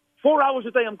do, 4 hours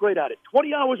a day, I'm great at it.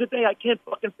 20 hours a day, I can't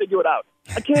fucking figure it out.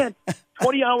 I can't.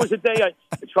 20 hours a day, I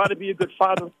try to be a good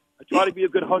father. I try to be a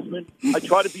good husband. I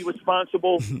try to be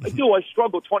responsible. I do. I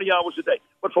struggle 20 hours a day.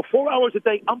 But for 4 hours a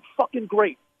day, I'm fucking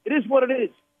great. It is what it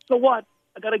is. So what?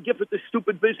 I got a gift at this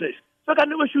stupid business. So I got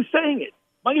no issue saying it.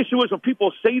 My issue is when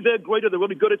people say they're great or they're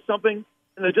really good at something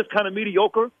and they're just kind of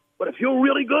mediocre. But if you're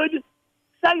really good,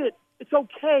 say it. It's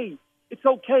okay. It's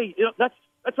okay. That's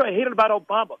what I hated about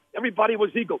Obama. Everybody was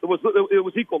equal. It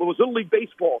was equal. There was Little League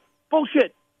Baseball.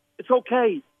 Bullshit. It's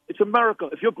okay. It's America.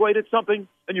 If you're great at something,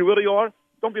 and you really are,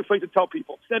 don't be afraid to tell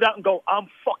people. Stand out and go, I'm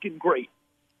fucking great.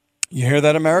 You hear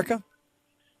that, America?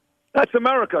 That's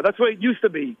America. That's what it used to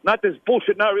be. Not this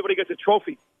bullshit now everybody gets a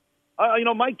trophy.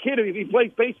 My kid, if he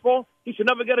plays baseball, he should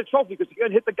never get a trophy because he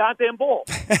can't hit the goddamn ball.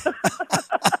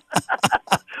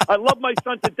 I love my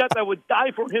son to death. I would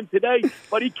die for him today,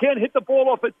 but he can't hit the ball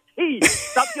off a tee.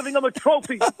 Stop giving him a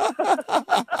trophy.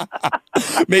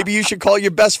 Maybe you should call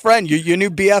your best friend, your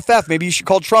new BFF. Maybe you should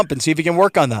call Trump and see if he can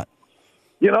work on that.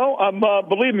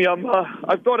 Believe me,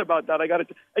 I've thought about that. I got to.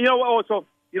 Also,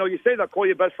 you say that, call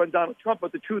your best friend Donald Trump,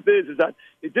 but the truth is that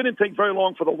it didn't take very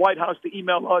long for the White House to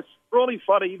email us early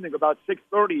Friday evening about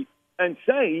 6:30 and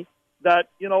say that,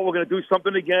 we're going to do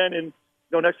something again. And,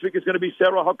 next week is going to be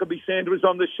Sarah Huckabee Sanders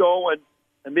on the show.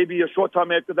 And maybe a short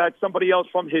time after that, somebody else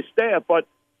from his staff. But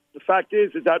the fact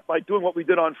is that by doing what we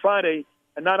did on Friday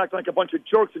and not acting like a bunch of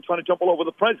jerks and trying to jump all over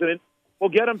the president, we'll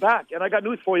get him back. And I got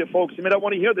news for you, folks. You may not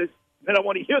want to hear this.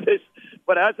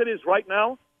 But as it is right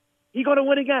now, he's going to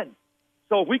win again.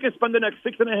 So if we can spend the next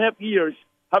 6.5 years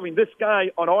having this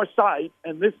guy on our side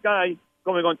and this guy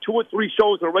going on 2 or 3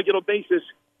 shows on a regular basis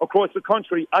across the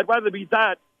country, I'd rather be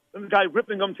that than the guy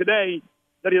ripping him today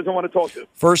that he doesn't want to talk to.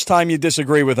 First time you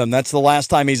disagree with him. That's the last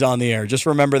time he's on the air. Just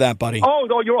remember that, buddy. Oh,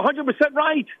 no, you're 100%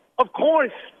 right. Of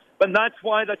course. But that's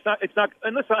why it's not.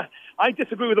 And listen, I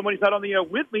disagree with him when he's not on the air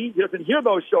with me. He doesn't hear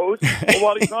those shows. But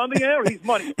while he's on the air, he's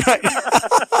money.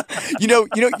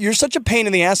 You're such a pain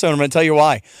in the ass, and I'm going to tell you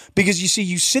why. Because, you see,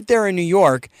 you sit there in New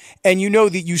York, and you know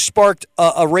that you sparked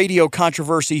a radio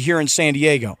controversy here in San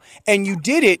Diego. And you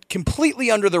did it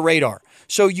completely under the radar.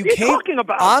 So you what are came. You talking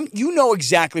about? You know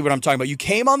exactly what I'm talking about. You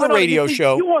came on the radio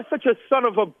show. You are such a son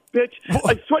of a bitch.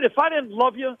 I swear, if I didn't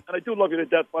love you, and I do love you to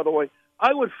death, by the way,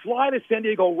 I would fly to San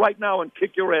Diego right now and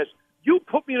kick your ass. You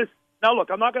put me in this. Now,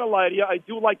 look, I'm not going to lie to you. I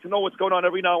do like to know what's going on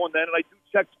every now and then, and I do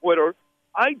check Twitter.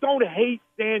 I don't hate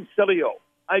Dan Sileo.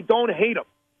 I don't hate him.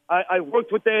 I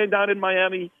worked with Dan down in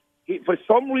Miami. For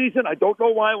some reason, I don't know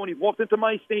why, when he walked into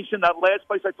my station, that last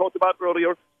place I talked about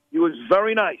earlier, he was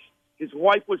very nice. His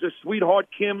wife was a sweetheart,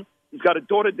 Kim. He's got a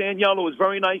daughter, Danielle, who was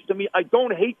very nice to me. I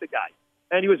don't hate the guy,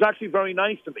 and he was actually very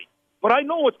nice to me. But I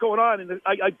know what's going on, and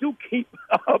I do keep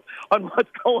up on what's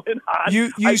going on.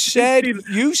 You said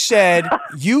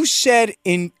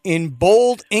in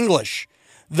bold English,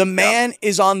 the man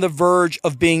is on the verge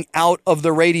of being out of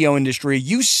the radio industry.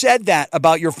 You said that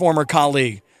about your former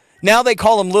colleague. Now they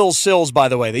call him Lil Sills, by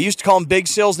the way. They used to call him Big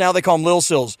Sills. Now they call him Lil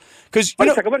Sills. Wait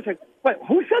a second. Wait,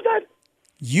 who said that?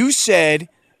 You said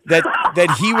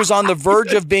that he was on the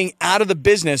verge of being out of the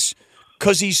business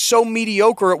because he's so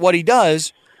mediocre at what he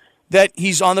does that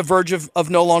he's on the verge of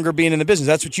no longer being in the business.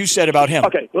 That's what you said about him.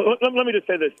 Okay, let me just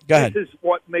say this. Go ahead. This is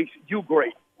what makes you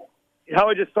great. How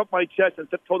I just stuck my chest and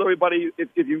told everybody, if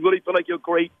you really feel like you're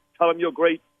great, tell them you're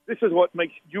great. This is what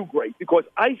makes you great, because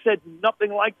I said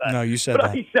nothing like that. No, you said that.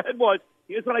 What I said was,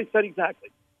 here's what I said exactly.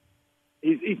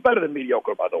 He's better than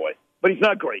mediocre, by the way, but he's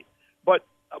not great. But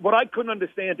what I couldn't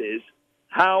understand is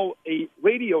how a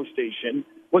radio station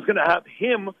was going to have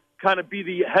him kind of be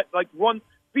the head,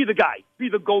 be the guy, be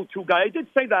the go-to guy. I did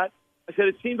say that. I said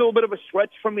it seemed a little bit of a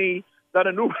stretch for me that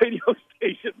a new radio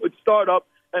station would start up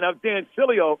and have Dan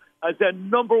Sileo as their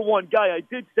number one guy. I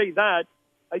did say that.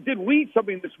 I did read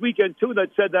something this weekend, too, that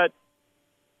said that,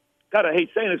 God, I hate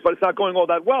saying this, but it's not going all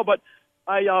that well, but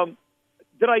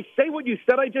did I say what you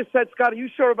said I just said, Scott? Are you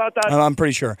sure about that? I'm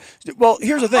pretty sure. Well,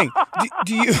 here's the thing.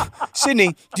 Do you,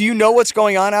 Sydney, do you know what's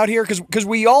going on out here? Because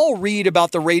we all read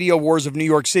about the radio wars of New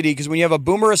York City, because when you have a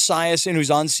Boomer Esiason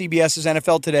who's on CBS's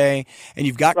NFL Today, and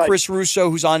you've got Chris Russo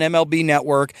who's on MLB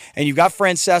Network, and you've got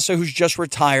Francesa who's just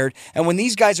retired, and when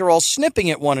these guys are all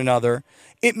snipping at one another,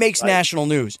 it makes national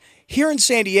news. Here in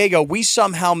San Diego, we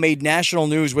somehow made national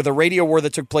news with a radio war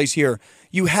that took place here.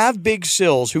 You have Big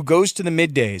Sills, who goes to the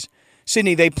middays.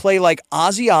 Sydney, they play like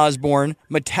Ozzy Osbourne,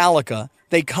 Metallica.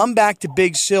 They come back to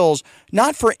Big Sills,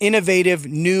 not for innovative,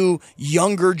 new,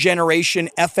 younger generation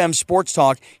FM sports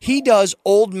talk. He does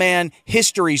old man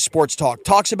history sports talk.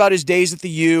 Talks about his days at the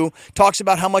U, talks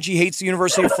about how much he hates the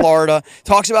University of Florida,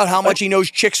 talks about how much he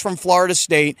knows chicks from Florida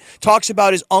State, talks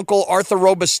about his uncle Arthur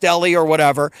Robustelli or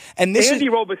whatever. And this Andy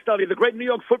Robustelli, the great New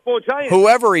York football giant.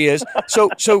 Whoever he is.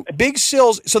 So Big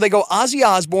Sills, so they go Ozzy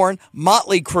Osbourne,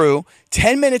 Motley Crue,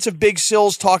 10 minutes of Big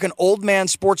Sills talking old man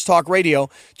sports talk radio,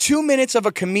 2 minutes of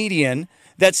a comedian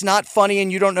that's not funny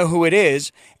and you don't know who it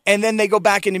is, and then they go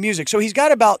back into music. So he's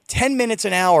got about 10 minutes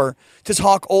an hour to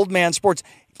talk old man sports.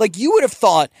 Like, you would have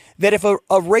thought that if a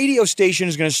radio station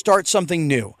is going to start something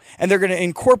new and they're going to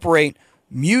incorporate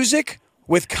music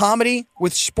with comedy,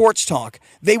 with sports talk,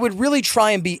 they would really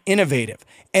try and be innovative.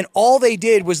 And all they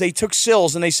did was they took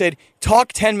Sills and they said,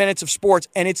 talk 10 minutes of sports,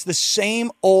 and it's the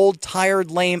same old,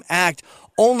 tired, lame act.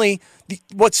 Only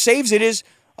what saves it is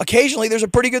occasionally there's a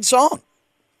pretty good song.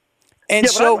 And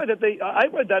so I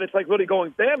read that it's like really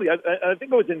going badly. I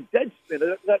think it was in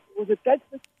Deadspin. Was it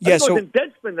Deadspin? Yeah, it was in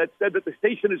Deadspin that said that the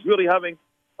station is really having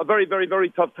a very, very, very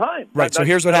tough time. Right. So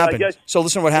here's what happened. So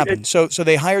listen to what happened. So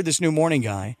they hired this new morning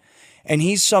guy, and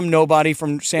he's some nobody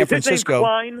from San Francisco. His name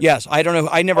Klein? Yes, I don't know.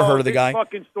 I never heard of the guy.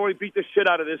 Fucking story beat the shit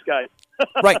out of this guy.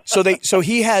 Right. So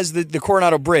he has the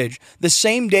Coronado Bridge. The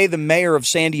same day the mayor of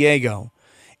San Diego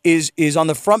is on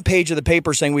the front page of the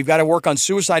paper saying we've got to work on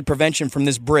suicide prevention from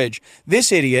this bridge.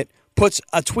 This idiot puts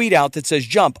a tweet out that says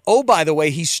jump. Oh, by the way,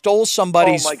 he stole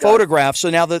somebody's photograph, so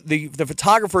now the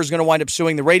photographer is going to wind up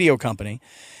suing the radio company.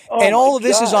 And all of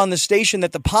this is on the station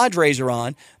that the Padres are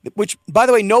on, which, by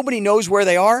the way, nobody knows where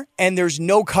they are, and there's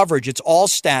no coverage. It's all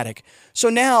static. So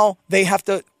now they have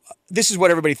to – this is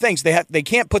what everybody thinks. They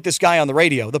can't put this guy on the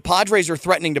radio. The Padres are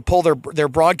threatening to pull their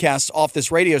broadcasts off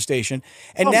this radio station.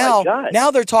 And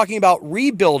now they're talking about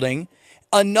rebuilding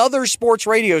another sports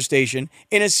radio station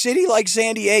in a city like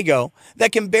San Diego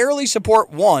that can barely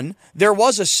support one. There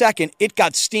was a second. It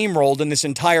got steamrolled in this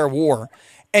entire war.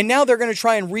 And now they're going to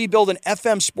try and rebuild an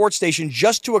FM sports station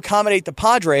just to accommodate the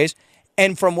Padres.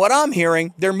 And from what I'm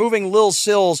hearing, they're moving Lil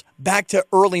Sills back to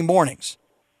early mornings.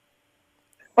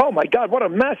 Oh, my God, what a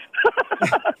mess.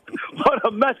 What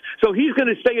a mess. So he's going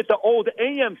to stay at the old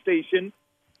AM station,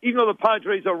 even though the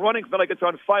Padres are running for like it's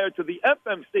on fire, to the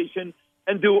FM station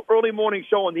and do early morning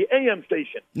show on the AM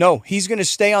station. No, he's going to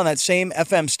stay on that same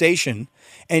FM station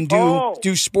and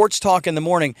do sports talk in the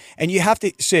morning. And you have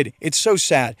to, Sid, it's so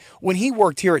sad. When he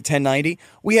worked here at 1090,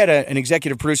 we had an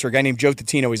executive producer, a guy named Joe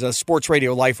Tatino. He's a sports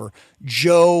radio lifer.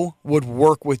 Joe would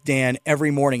work with Dan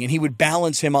every morning, and he would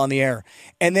balance him on the air.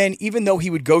 And then even though he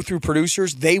would go through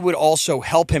producers, they would also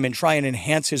help him and try and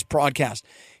enhance his broadcast.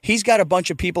 He's got a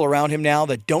bunch of people around him now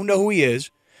that don't know who he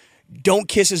is, don't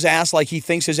kiss his ass like he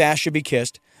thinks his ass should be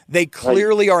kissed. They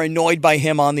clearly are annoyed by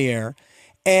him on the air.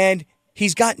 And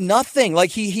he's got nothing.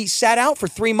 Like he sat out for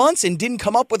 3 months and didn't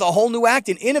come up with a whole new act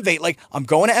and innovate. Like, I'm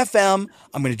going to FM.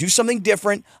 I'm going to do something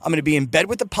different. I'm going to be in bed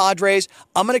with the Padres.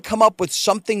 I'm going to come up with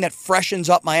something that freshens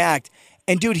up my act.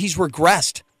 And, dude, he's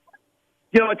regressed.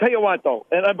 You know, I tell you what, though,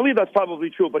 and I believe that's probably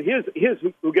true, but here's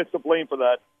who gets the blame for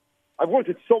that. I've worked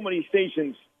at so many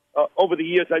stations over the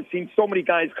years. I've seen so many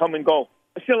guys come and go.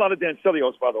 I've seen a lot of Dan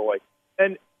Silios, by the way.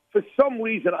 And for some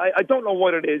reason, I don't know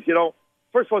what it is. You know,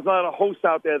 first of all, there's not a host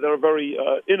out there that are very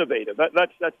innovative.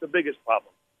 That's the biggest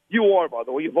problem. You are, by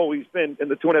the way. You've always been in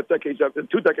the 2 decades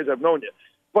I've known you.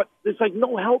 But there's like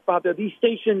no help out there. These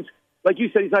stations, like you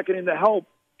said, he's not getting the help.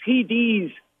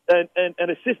 PDs and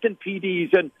assistant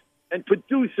PDs and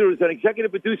producers and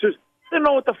executive producers, they don't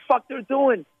know what the fuck they're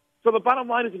doing. So the bottom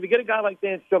line is, if you get a guy like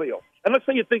Dan Sileo, and let's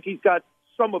say you think he's got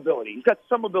some ability,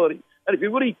 and if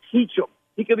you really teach him,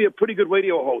 he can be a pretty good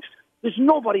radio host. There's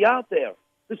nobody out there.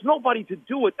 There's nobody to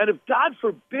do it. And if God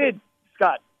forbid,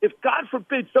 Scott,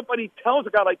 somebody tells a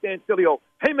guy like Dan Sileo,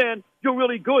 hey, man, you're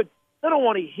really good, they don't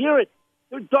want to hear it.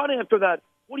 They're done after that.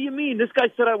 What do you mean? This guy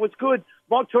said I was good.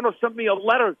 Mark Turner sent me a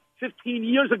letter 15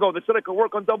 years ago that said I could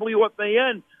work on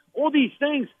WFAN. All these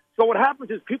things. So what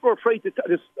happens is people are afraid to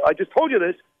I just told you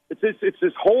this. It's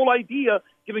this whole idea,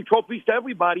 giving trophies to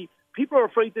everybody. People are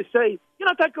afraid to say, you're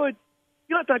not that good.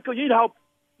 You're not that good. You need help.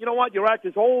 You know what? Your act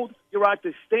is old. Your act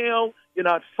is stale. You're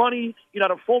not funny. You're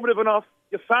not informative enough.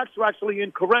 Your facts are actually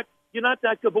incorrect. You're not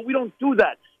that good. But we don't do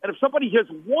that. And if somebody hears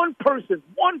one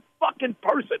fucking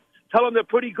person, tell them they're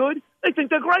pretty good, they think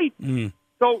they're great. Mm.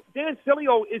 So Dan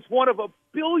Sileo is one of a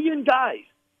billion guys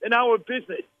in our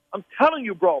business. I'm telling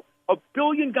you, bro, a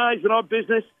billion guys in our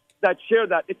business that share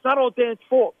that. It's not all Dan's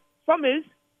fault. Some is,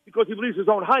 because he believes his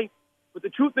own hype. But the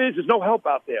truth is, there's no help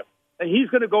out there. And he's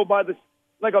going to go by this,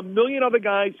 like a million other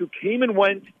guys who came and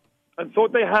went and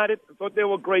thought they had it and thought they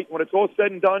were great. When it's all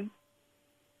said and done,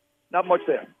 not much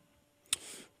there.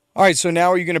 All right, so now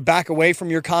are you going to back away from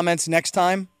your comments next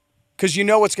time? Because you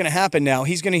know what's going to happen now.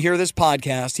 He's going to hear this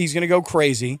podcast. He's going to go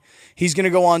crazy. He's going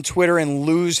to go on Twitter and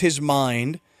lose his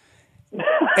mind.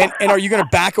 And are you going to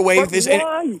back away with this?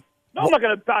 Why? No, I'm not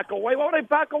going to back away. Why would I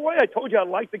back away? I told you I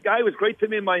liked the guy. He was great to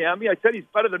me in Miami. I said he's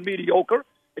better than mediocre.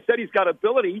 I said he's got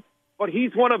ability, but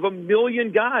he's one of a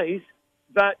million guys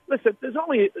that, listen, there's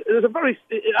a very,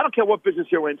 I don't care what business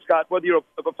you're in, Scott, whether you're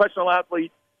a professional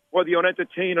athlete, whether you're an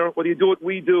entertainer, whether you do what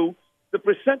we do, the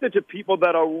percentage of people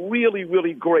that are really,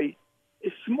 really great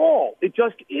is small. It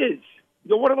just is.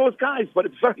 You're one of those guys, but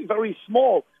it's very, very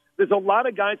small. There's a lot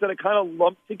of guys that are kind of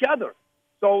lumped together.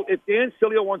 So if Dan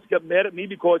Sileo wants to get mad at me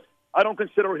because I don't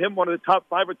consider him one of the top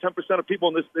 5 or 10% of people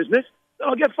in this business, then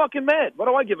I'll get fucking mad. What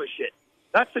do I give a shit?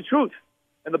 That's the truth.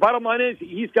 And the bottom line is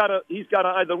he's got to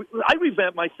either – I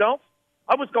revamped myself.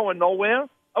 I was going nowhere.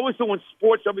 I was doing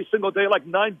sports every single day like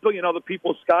 9 billion other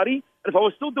people, Scotty. And if I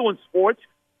was still doing sports,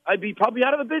 I'd be probably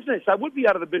out of the business. I would be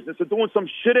out of the business of doing some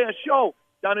shit-ass show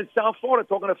down in South Florida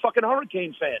talking to fucking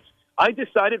Hurricane fans. I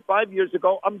decided 5 years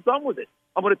ago I'm done with it.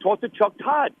 I'm going to talk to Chuck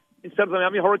Todd instead of the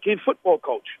Miami Hurricane football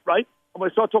coach, right? I'm going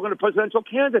to start talking to presidential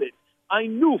candidates. I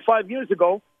knew 5 years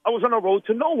ago I was on a road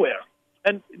to nowhere.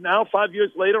 And now 5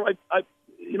 years later, I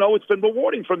it's been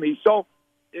rewarding for me. So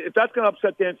if that's going to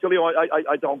upset Dan Sileo,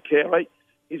 I don't care, right?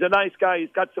 He's a nice guy.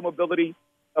 He's got some ability.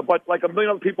 But like a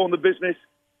million other people in the business,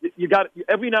 you got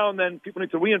every now and then people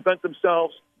need to reinvent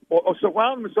themselves or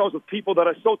surround themselves with people that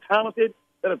are so talented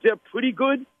that if they're pretty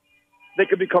good, they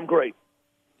can become great.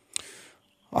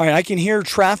 All right, I can hear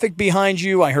traffic behind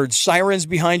you. I heard sirens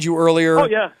behind you earlier. Oh,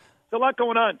 yeah. There's a lot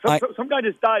going on. Some guy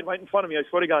just died right in front of me, I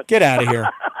swear to God. Get out of here.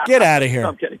 Get out of here. No,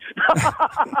 I'm kidding.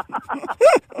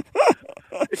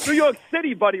 It's New York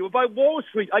City, buddy. We're by Wall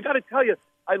Street. I got to tell you,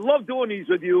 I love doing these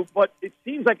with you, but it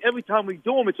seems like every time we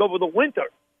do them, it's over the winter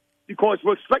because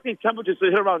we're expecting temperatures to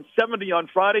hit around 70 on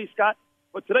Friday, Scott.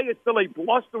 But today it's still a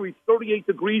blustery 38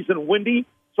 degrees and windy.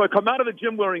 So I come out of the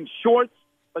gym wearing shorts,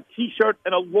 a T-shirt,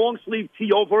 and a long-sleeve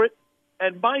tee over it.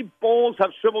 And my balls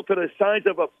have shriveled to the size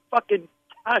of a fucking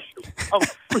cashew. I'm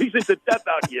freezing to death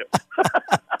out here.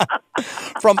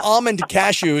 From almond to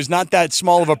cashew is not that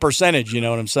small of a percentage, you know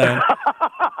what I'm saying?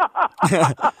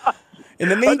 In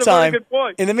the meantime,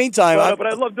 but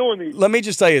I love doing these. Let me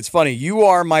just tell you, it's funny. You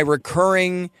are my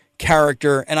recurring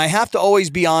character, and I have to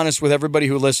always be honest with everybody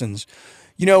who listens.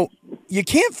 You know, you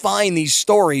can't find these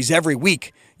stories every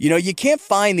week. You know, you can't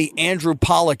find the Andrew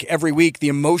Pollock every week, the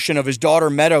emotion of his daughter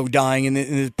Meadow dying in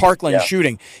the Parkland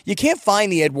shooting. You can't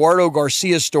find the Eduardo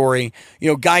Garcia story. You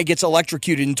know, guy gets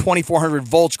electrocuted and 2,400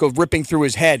 volts go ripping through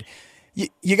his head.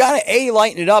 You got to, A,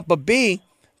 lighten it up, but B,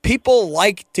 people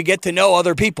like to get to know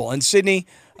other people. And Sydney,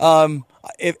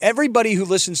 if everybody who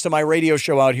listens to my radio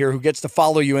show out here who gets to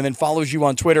follow you and then follows you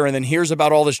on Twitter and then hears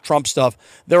about all this Trump stuff,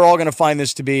 they're all going to find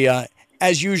this to be,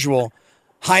 as usual,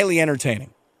 highly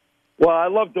entertaining. Well, I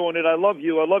love doing it. I love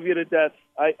you. I love you to death.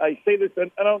 I say this, and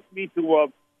I don't mean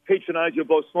to patronize you,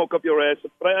 blow smoke up your ass,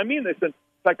 but I mean this. In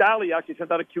fact, Ali actually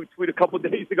sent out a cute tweet a couple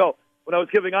of days ago when I was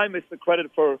giving Imus the credit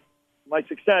for my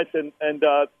success, and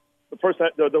the person,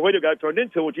 the radio guy turned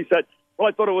into, which he said, well,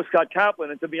 I thought it was Scott Kaplan,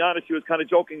 and to be honest, he was kind of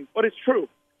joking, but it's true.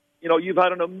 You know, you've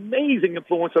had an amazing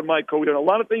influence on my career, and a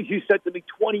lot of things you said to me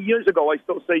 20 years ago, I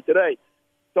still say today.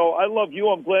 So I love you.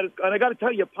 I'm glad. And I got to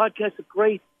tell you, your podcasts are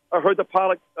great. I heard the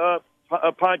Pollock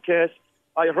podcast.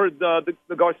 I heard the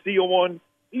Garcia one.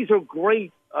 These are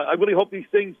great. I really hope these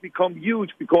things become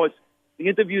huge because the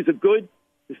interviews are good.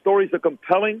 The stories are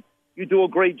compelling. You do a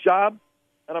great job.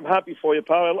 And I'm happy for you,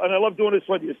 pal. And I love doing this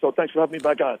with you, so thanks for having me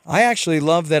back on. I actually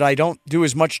love that I don't do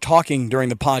as much talking during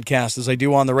the podcast as I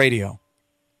do on the radio.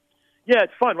 Yeah,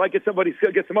 it's fun, right? Get some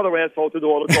other asshole to do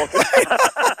all the talking.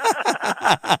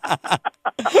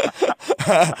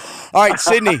 All right,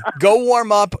 Sydney, go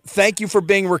warm up. Thank you for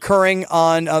being recurring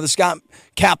on the Scott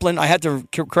Kaplan. I had to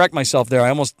correct myself there. I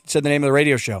almost said the name of the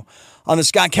radio show. On the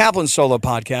Scott Kaplan solo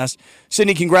podcast.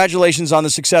 Sydney, congratulations on the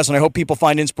success, and I hope people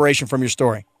find inspiration from your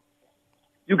story.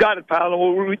 You got it, pal. And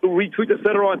we'll retweet the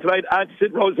center on tonight at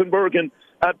Sid Rosenberg and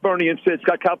at Bernie and Sid.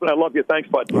 Scott Kaplan, I love you. Thanks,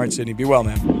 bud. All right, Sydney. Be well,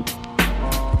 man.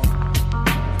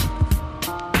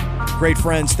 Great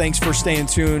friends. Thanks for staying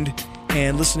tuned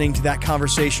and listening to that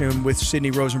conversation with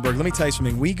Sydney Rosenberg. Let me tell you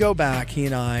something. We go back, he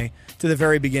and I, to the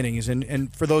very beginnings.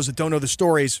 And for those that don't know the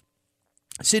stories,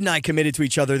 Sid and I committed to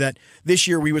each other that this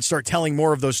year we would start telling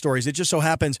more of those stories. It just so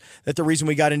happens that the reason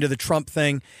we got into the Trump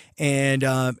thing and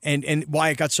why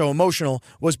it got so emotional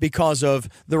was because of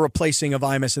the replacing of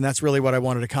Imus, and that's really what I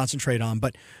wanted to concentrate on.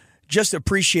 But just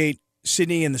appreciate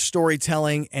Sydney and the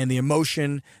storytelling and the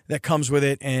emotion that comes with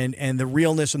it and the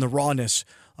realness and the rawness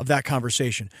of that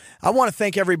conversation. I want to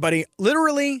thank everybody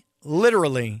literally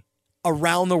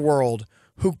around the world,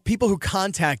 people who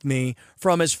contact me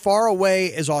from as far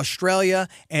away as Australia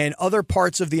and other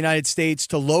parts of the United States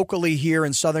to locally here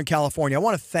in Southern California. I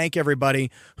want to thank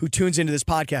everybody who tunes into this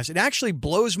podcast. It actually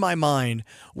blows my mind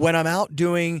when I'm out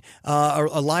doing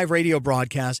a live radio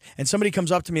broadcast and somebody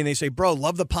comes up to me and they say, bro,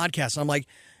 love the podcast. And I'm like,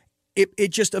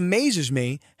 it just amazes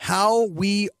me how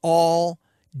we all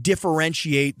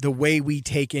differentiate the way we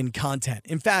take in content.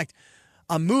 In fact,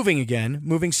 I'm moving again.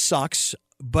 Moving sucks,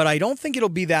 but I don't think it'll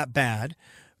be that bad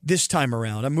this time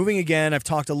around. I'm moving again. I've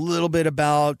talked a little bit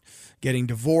about getting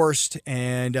divorced,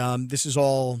 and this is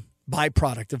all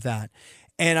byproduct of that.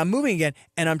 And I'm moving again,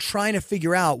 and I'm trying to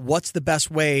figure out what's the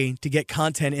best way to get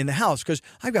content in the house because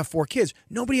I've got 4 kids.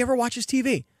 Nobody ever watches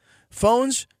TV.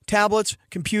 Phones, tablets,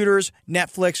 computers,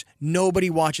 Netflix, nobody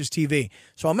watches TV.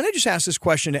 So I'm going to just ask this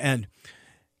question to end.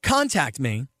 Contact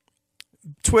me.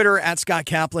 Twitter at Scott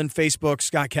Kaplan, Facebook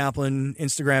Scott Kaplan,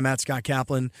 Instagram at Scott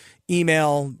Kaplan,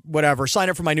 email, whatever. Sign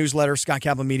up for my newsletter,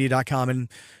 scottkaplanmedia.com, and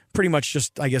pretty much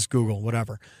just, I guess, Google,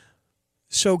 whatever.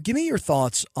 So give me your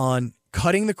thoughts on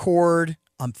cutting the cord.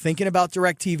 I'm thinking about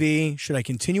DirecTV. Should I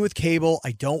continue with cable?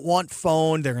 I don't want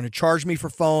phone. They're going to charge me for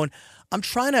phone. I'm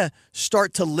trying to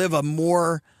start to live a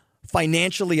more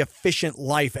financially efficient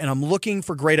life, and I'm looking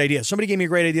for great ideas. Somebody gave me a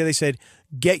great idea. They said,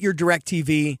 get your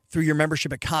DirecTV through your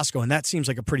membership at Costco, and that seems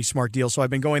like a pretty smart deal, so I've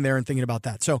been going there and thinking about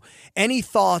that. So any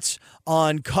thoughts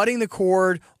on cutting the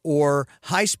cord or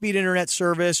high-speed internet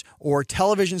service or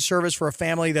television service for a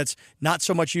family that's not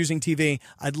so much using TV?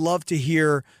 I'd love to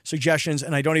hear suggestions,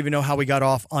 and I don't even know how we got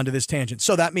off onto this tangent.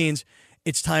 So that means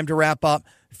it's time to wrap up.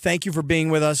 Thank you for being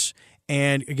with us.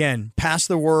 And again, pass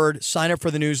the word, sign up for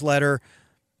the newsletter,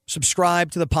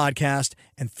 subscribe to the podcast,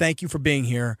 and thank you for being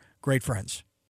here. Great friends.